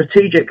got a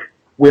strategic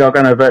we are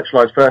going to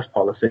virtualize first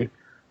policy,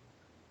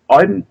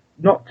 I'm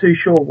not too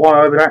sure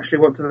why I would actually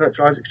want to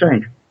virtualize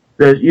Exchange.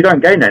 You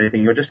don't gain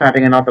anything, you're just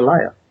adding another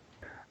layer.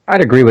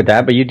 I'd agree with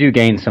that, but you do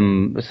gain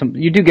some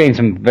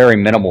very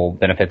minimal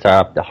benefits.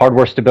 The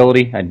hardware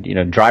stability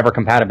and driver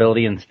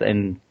compatibility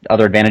and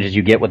other advantages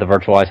you get with a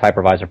virtualized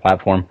hypervisor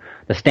platform.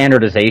 The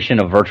standardization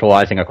of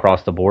virtualizing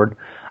across the board.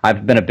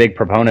 I've been a big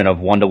proponent of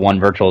one-to-one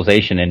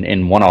virtualization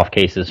in one-off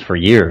cases for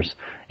years.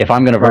 If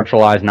I'm going to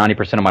virtualize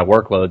 90% of my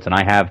workloads and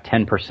I have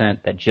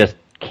 10% that just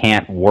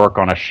can't work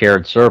on a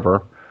shared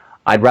server,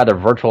 I'd rather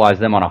virtualize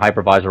them on a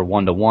hypervisor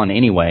one-to-one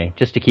anyway,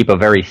 just to keep a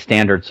very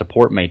standard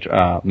support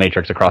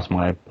matrix across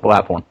my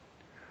platform.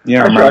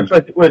 Yeah, sure. So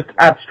it was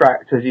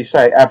abstract, as you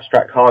say,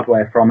 abstract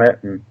hardware from it.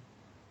 And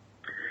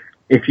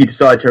if you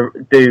decide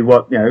to do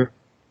what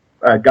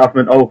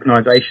government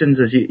organisations,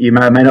 as you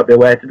may or may not be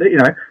aware to do,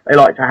 they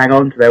like to hang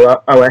on to their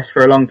OS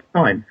for a long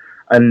time.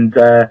 And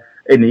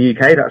in the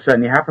UK, that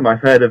certainly happened.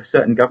 I've heard of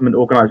certain government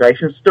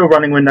organisations still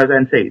running Windows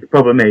NT. The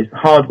problem is the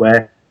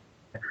hardware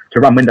to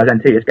run Windows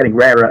NT is getting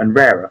rarer and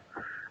rarer,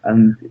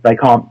 and they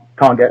can't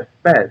get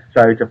spares.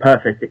 So it's a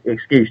perfect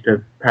excuse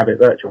to have it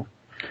virtual.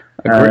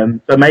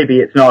 So maybe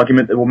it's an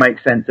argument that will make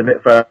sense of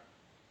it further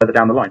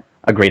down the line.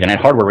 Agreed, and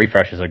hardware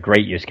refresh is a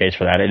great use case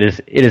for that. It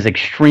is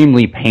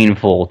extremely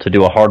painful to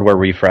do a hardware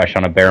refresh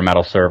on a bare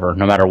metal server,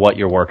 no matter what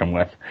you're working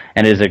with,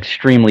 and it is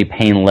extremely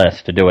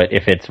painless to do it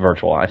if it's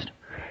virtualized.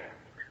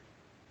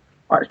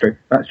 That's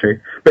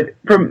true. But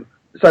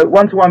so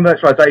one-to-one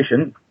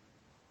virtualization,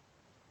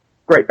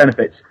 great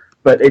benefits,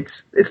 but it's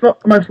not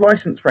the most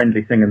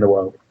license-friendly thing in the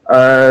world.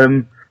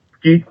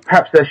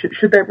 Perhaps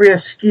should there be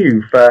a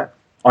SKU for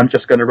I'm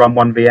just going to run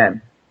one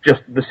VM,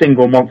 just the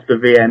single monster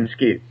VM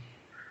SKU?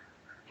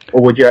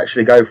 Or would you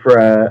actually go for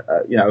a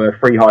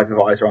free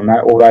hypervisor on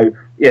that? Although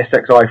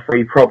ESXi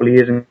free probably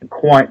isn't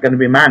quite going to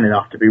be man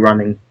enough to be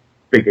running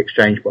big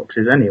Exchange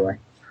boxes anyway.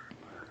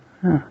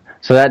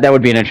 So that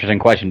would be an interesting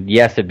question.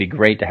 Yes, it'd be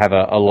great to have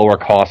a lower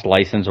cost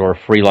license or a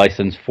free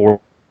license for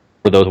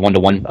those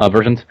one-to-one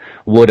versions.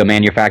 Would a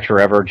manufacturer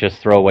ever just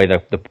throw away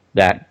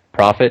that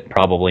profit?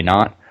 Probably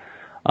not.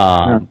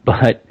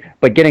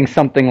 But getting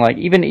something like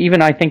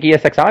even I think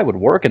ESXi would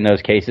work in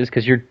those cases,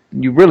 because you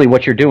really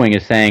what you're doing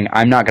is saying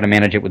I'm not going to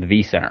manage it with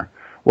vCenter.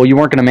 Well, you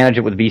weren't going to manage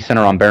it with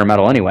vCenter on bare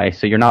metal anyway,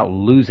 so you're not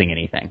losing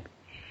anything.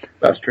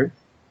 That's true.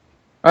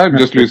 I'm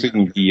just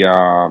losing the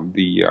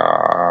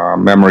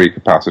memory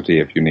capacity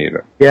if you need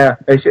it. Yeah,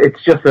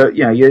 it's just that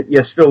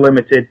you're still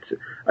limited.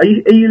 Are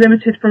you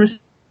limited from a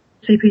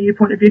CPU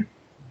point of view?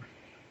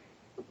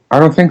 I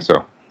don't think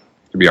so,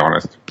 to be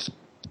honest,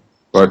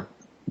 but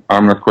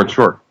I'm not quite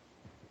sure.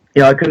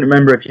 Yeah, I couldn't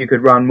remember if you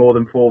could run more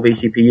than 4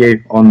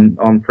 vCPU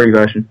on free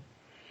version.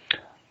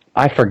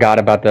 I forgot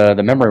about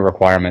the memory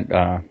requirement,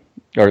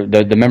 or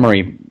the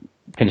memory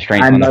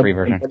constraints on the free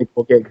version.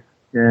 24 gig.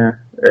 Yeah,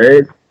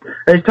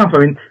 it's tough. I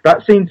mean,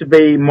 that seemed to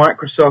be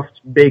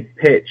Microsoft's big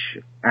pitch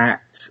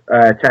at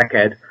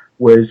TechEd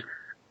was,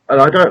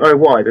 and I don't know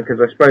why, because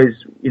I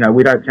suppose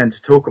we don't tend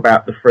to talk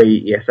about the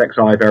free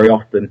ESXi very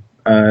often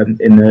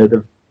in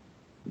the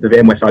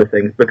VMware side of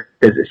things, because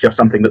it's just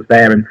something that's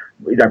there and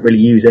we don't really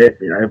use it.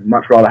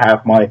 Much rather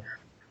have my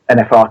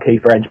NFR key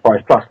for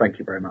Enterprise Plus, thank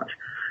you very much.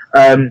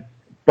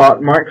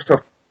 But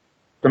Microsoft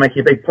are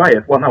making a big play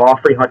of, well, no,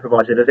 our free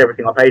hypervisor does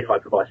everything our paid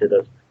hypervisor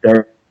does.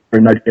 There are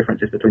no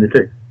differences between the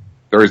two.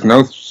 There is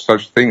no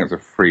such thing as a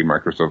free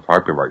Microsoft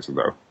hypervisor,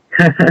 though.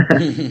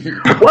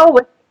 Well,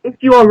 if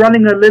you are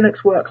running a Linux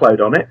workload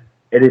on it,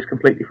 it is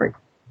completely free.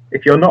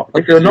 If you're not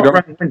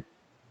running Windows,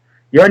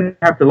 you only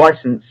have to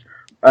license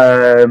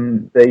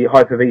the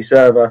Hyper-V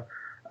server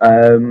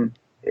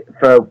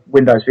for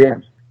Windows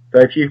VMs.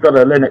 So if you've got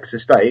a Linux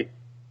estate,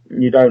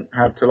 you don't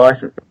have to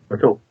license it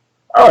at all.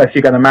 Oh, if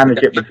you're going to manage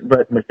it with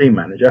Virtual Machine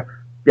Manager,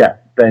 yeah,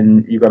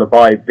 then you've got to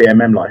buy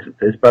VMM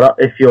licenses. But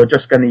if you're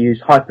just going to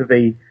use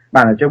Hyper-V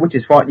Manager, which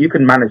is fine, you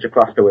can manage a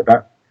cluster with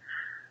that,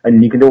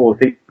 and you can do all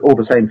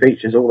the same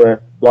features, all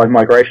the live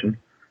migration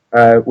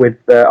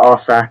with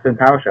RSAT and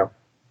PowerShell.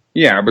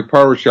 Yeah, but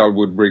PowerShell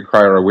would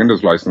require a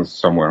Windows license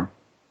somewhere.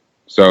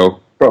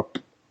 So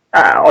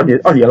on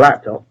your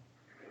laptop.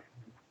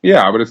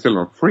 Yeah, but it's still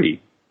not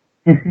free.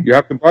 You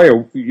have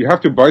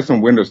to buy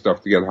some Windows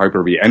stuff to get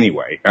Hyper-V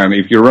anyway. And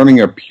if you're running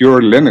a pure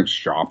Linux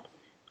shop,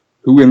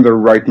 who in their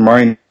right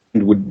mind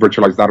would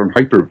virtualize that on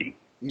Hyper-V?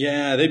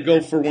 Yeah, they'd go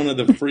for one of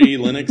the free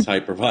Linux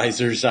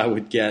hypervisors, I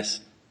would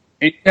guess.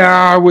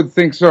 Yeah, I would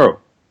think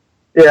so.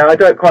 Yeah, I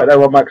don't quite know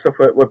what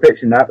Microsoft were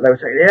pitching that, but they were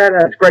saying, yeah,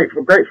 that's great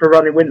for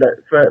running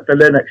Windows for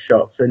Linux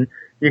shops. And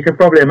you can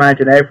probably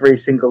imagine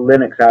every single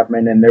Linux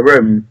admin in the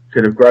room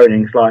sort of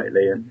groaning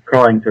slightly and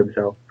crying to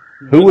himself.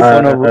 Who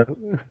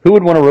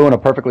would want to ruin a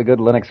perfectly good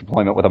Linux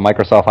deployment with a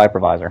Microsoft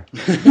hypervisor?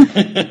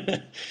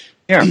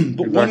 Yeah,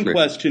 But exactly. one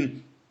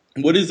question,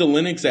 what is a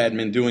Linux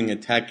admin doing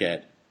at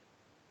TechEd?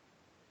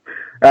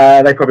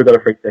 They probably got a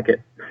free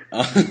ticket.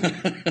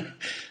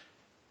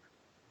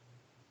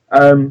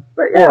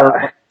 But yeah,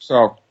 Or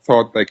Microsoft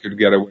thought they could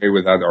get away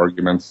with that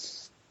argument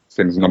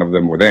since none of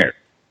them were there.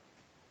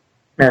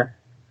 yeah.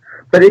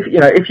 But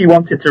if you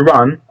wanted to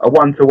run a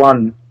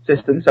one-to-one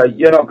system, so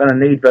you're not going to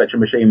need Virtual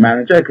Machine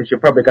Manager because you're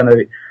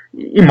probably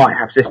you might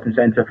have System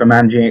Center for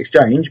managing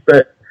Exchange,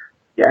 but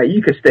yeah,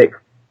 you could stick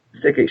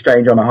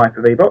Exchange on a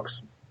Hyper-V box.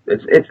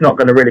 It's not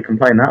going to really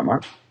complain that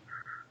much,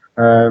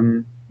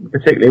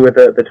 particularly with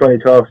the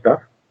 2012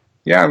 stuff.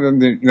 Yeah,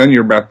 then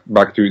you're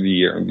back to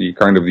the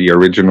kind of the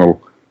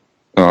original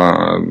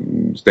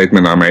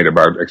statement I made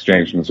about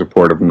Exchange and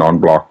support of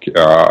non-block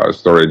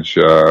storage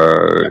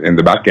in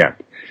the back end.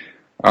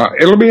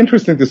 It'll be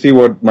interesting to see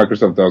what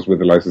Microsoft does with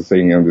the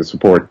licensing and the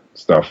support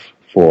stuff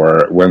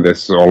for when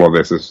all of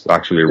this is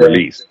actually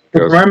released.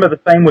 Remember, the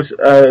same was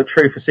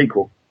true for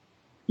SQL.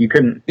 You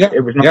couldn't. Yeah,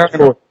 it was not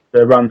supposed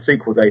to run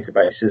SQL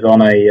databases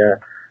on a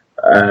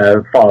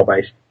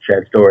file-based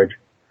shared storage.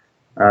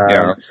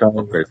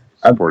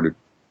 Supported.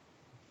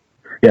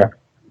 Yeah,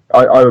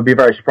 I would be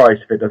very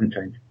surprised if it doesn't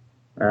change.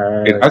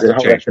 It has the to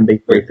whole change.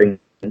 SMB3 thing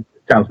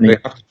sounds neat. They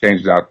have to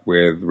change that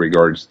with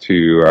regards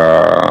to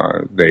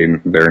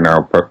they're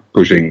now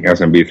pushing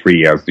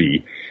SMB3 as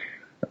the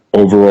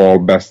overall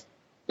best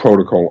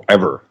protocol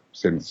ever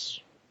since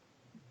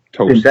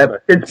Toast.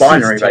 Since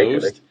binary, Since basically.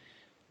 Toast.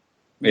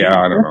 Yeah,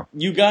 I don't know.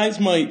 You guys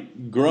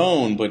might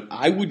groan, but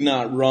I would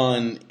not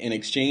run an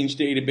Exchange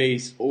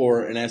database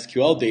or an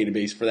SQL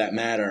database, for that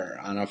matter,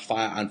 on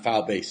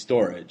file-based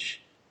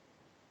storage.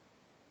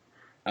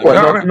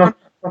 Well, not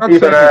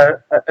even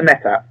a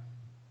NetApp.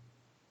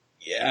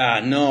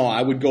 Yeah, no,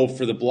 I would go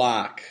for the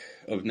block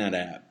of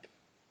NetApp.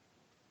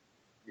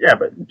 Yeah,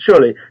 but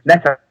surely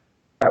NetApp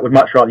would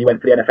much rather you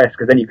went for the NFS,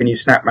 because then you can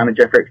use Snap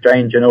Manager for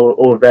Exchange and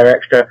all of their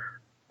extra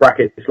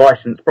brackets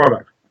licensed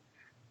products.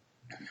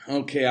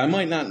 Okay, I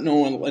might not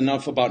know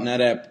enough about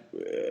NetApp,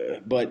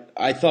 but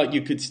I thought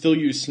you could still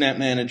use Snap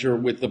Manager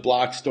with the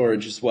block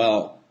storage as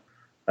well.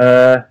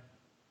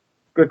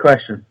 Good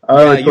question.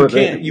 Yeah,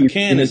 you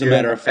can, as a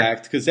matter of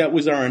fact, because that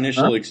was our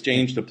initial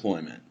Exchange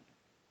deployment.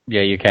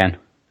 Yeah, you can.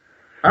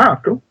 Ah,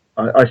 cool.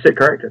 I sit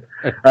corrected.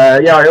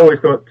 Yeah, I always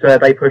thought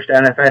they pushed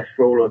NFS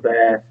for all of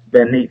their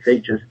neat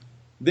features.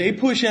 They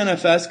push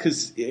NFS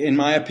because, in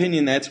my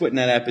opinion, that's what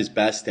NetApp is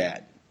best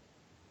at.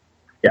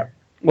 Yeah.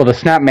 Well, the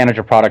Snap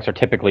Manager products are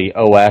typically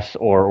OS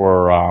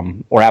or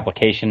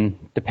application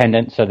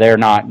dependent, so they're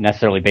not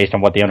necessarily based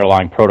on what the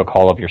underlying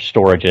protocol of your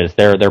storage is.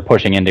 They're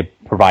pushing in to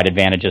provide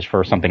advantages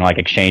for something like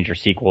Exchange or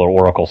SQL or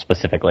Oracle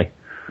specifically.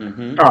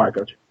 Mm-hmm. Oh, I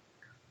got you.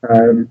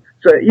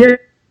 So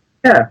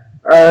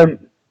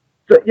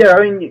yeah,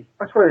 I mean,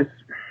 I suppose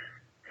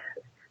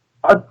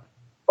I've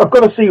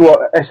got to see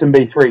what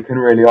SMB3 can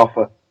really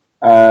offer.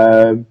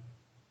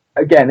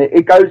 Again,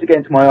 it goes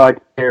against my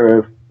idea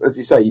of, as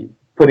you say,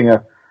 putting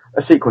a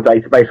SQL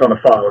database on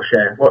a file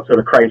share. What sort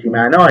of crazy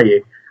man are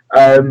you?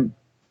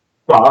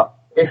 But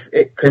if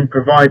it can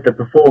provide the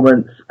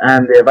performance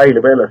and the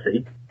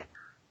availability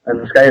and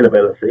the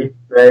scalability,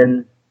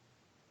 then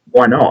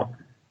why not?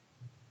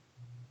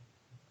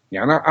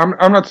 Yeah,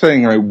 I'm not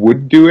saying I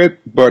would do it,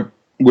 but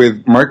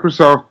with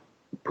Microsoft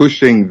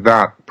pushing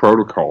that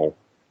protocol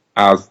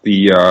as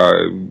the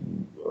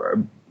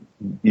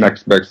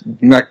next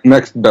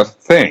best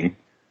thing,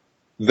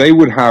 they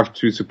would have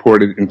to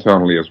support it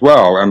internally as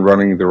well and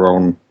running their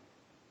own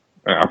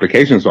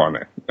applications on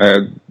it.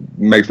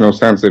 Makes no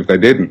sense if they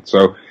didn't.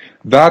 So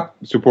that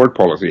support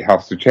policy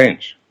has to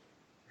change.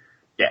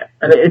 Yeah,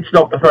 and it's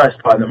not the first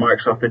time that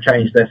Microsoft have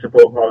changed their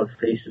support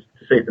policies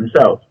to suit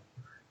themselves.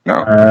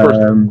 No, of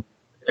course.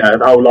 The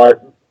whole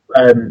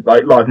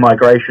like live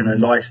migration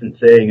and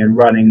licensing and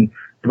running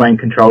domain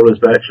controllers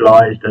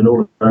virtualized and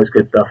all of those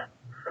good stuff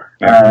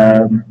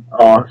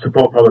are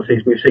support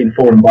policies we've seen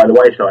fallen by the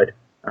wayside.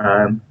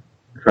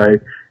 So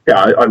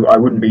yeah, I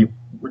wouldn't be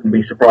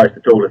surprised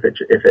at all if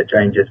it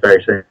changes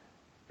very soon.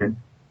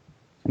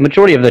 The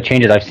majority of the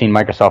changes I've seen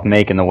Microsoft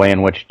make in the way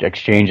in which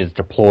Exchange is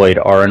deployed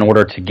are in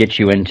order to get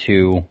you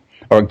into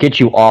or get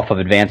you off of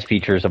advanced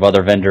features of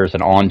other vendors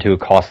and onto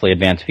costly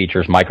advanced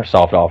features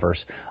Microsoft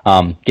offers,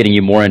 getting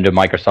you more into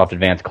Microsoft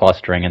Advanced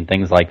Clustering and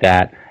things like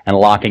that, and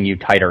locking you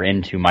tighter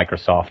into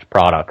Microsoft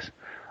products.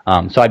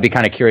 So I'd be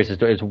kind of curious as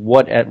to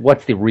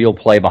what's the real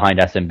play behind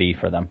SMB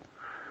for them.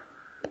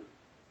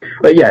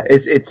 But yeah,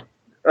 it's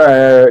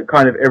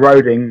kind of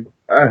eroding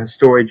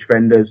storage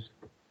vendors'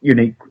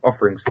 unique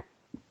offerings.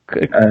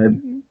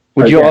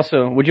 Would you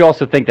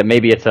also think that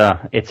maybe it's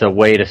a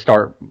way to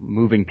start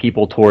moving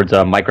people towards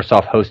a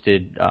Microsoft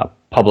hosted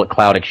public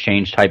cloud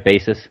exchange type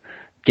basis,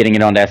 getting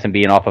it onto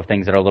SMB and off of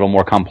things that are a little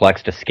more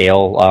complex to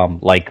scale,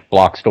 like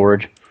block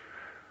storage?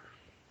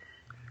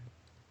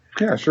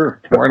 Yeah,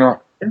 sure. Why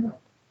not?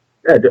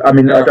 Yeah, I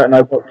mean, I don't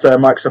know what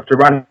Microsoft are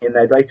running in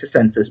their data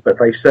centers, but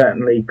they've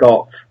certainly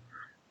got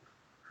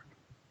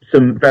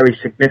some very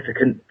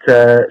significant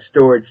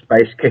storage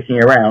space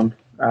kicking around,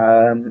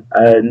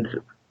 and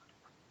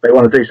they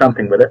want to do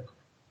something with it.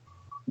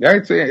 Yeah,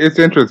 it's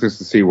interesting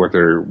to see what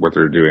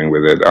they're doing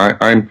with it.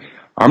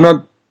 I'm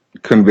not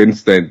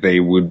convinced that they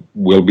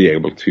will be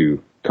able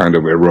to kind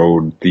of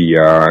erode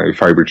the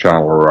Fibre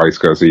Channel or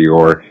iSCSI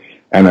or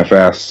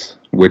NFS,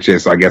 which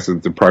is, I guess,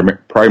 it's the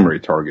primary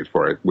target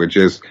for it, which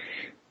is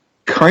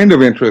kind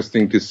of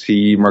interesting to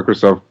see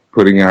Microsoft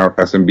putting out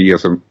SMB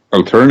as an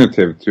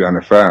alternative to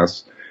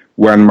NFS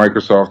when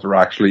Microsoft are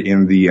actually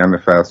in the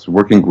NFS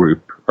working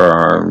group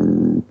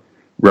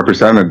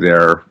represented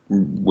there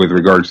with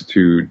regards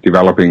to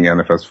developing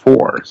NFS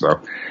 4. So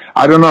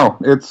I don't know.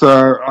 It's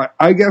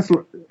I guess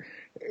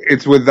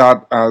it's with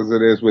that as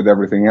it is with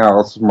everything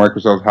else.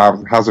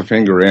 Microsoft has a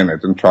finger in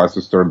it and tries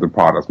to stir the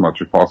pot as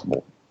much as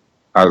possible,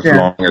 as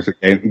long as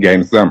it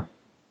gains them.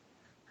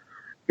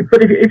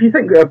 But if you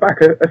think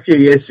back a few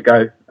years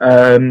ago,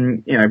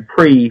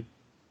 pre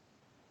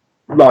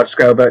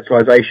large-scale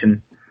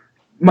virtualization,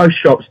 most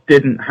shops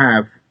didn't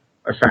have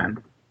a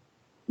SAN.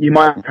 You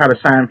might have had a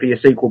SAN for your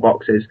SQL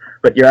boxes,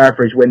 but your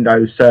average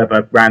Windows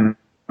server ran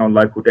on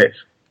local disk.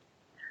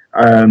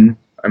 And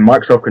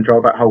Microsoft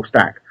controlled that whole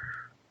stack.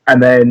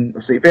 And then,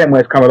 obviously,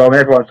 VMware's come along and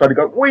everyone started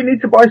to go, we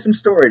need to buy some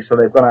storage. So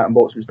they've gone out and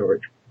bought some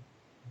storage.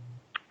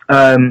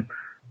 And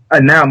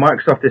now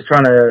Microsoft is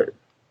trying to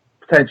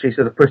potentially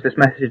sort of push this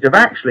message of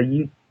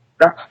actually,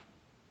 that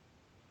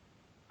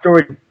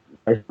storage,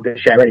 we'll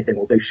share anything,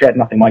 we'll do shared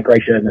nothing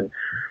migration, and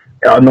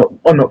I'm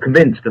not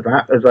convinced of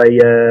that as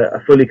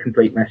a fully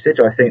complete message.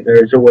 I think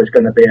there is always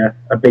going to be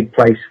a big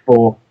place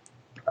for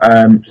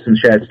some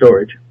shared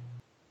storage.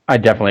 I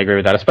definitely agree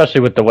with that,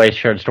 especially with the way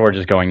shared storage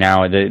is going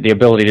now. The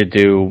ability to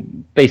do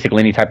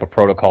basically any type of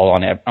protocol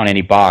on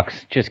any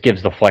box just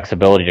gives the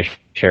flexibility to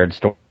shared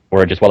storage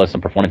as well as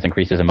some performance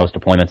increases in most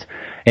deployments.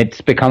 It's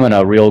becoming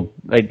a real,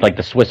 like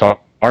the Swiss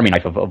Army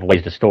knife of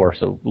ways to store.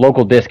 So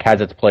local disk has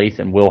its place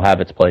and will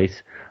have its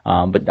place,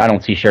 but I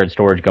don't see shared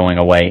storage going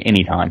away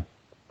anytime.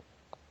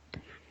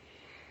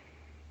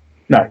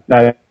 No.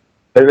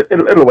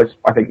 It'll always,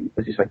 I think,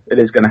 as you say, it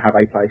is going to have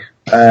a place.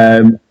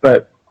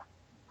 But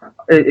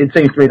it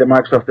seems to me that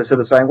Microsoft is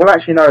sort of saying, well,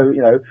 actually,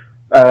 no,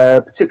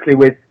 particularly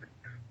with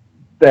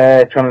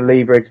they're trying to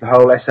leverage the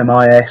whole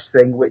SMIS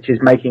thing, which is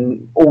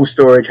making all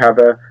storage have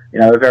a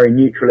very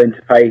neutral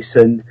interface,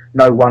 and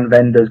no one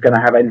vendor is going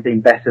to have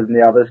anything better than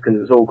the others because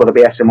it's all got to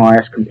be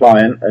SMIS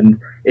compliant. And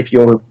if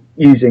you're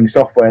using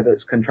software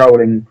that's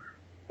controlling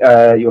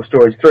your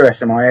storage through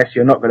SMIS,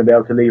 you're not going to be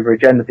able to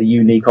leverage any of the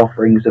unique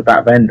offerings of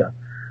that vendor.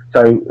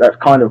 So that's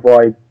kind of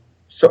why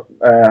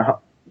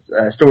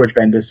storage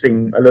vendors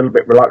seem a little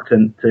bit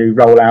reluctant to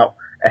roll out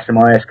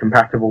SMIS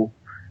compatible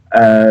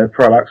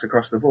products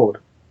across the board.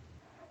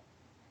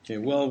 Okay,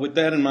 well, with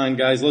that in mind,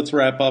 guys, let's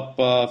wrap up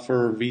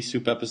for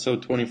vSoup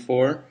episode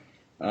 24.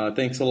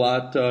 Thanks a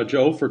lot,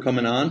 Joe, for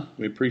coming on.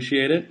 We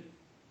appreciate it.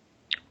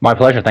 My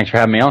pleasure. Thanks for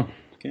having me on.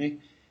 Okay,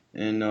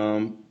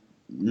 and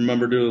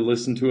remember to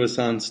listen to us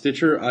on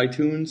Stitcher,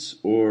 iTunes,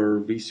 or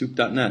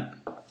vsoup.net.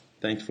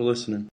 Thanks for listening.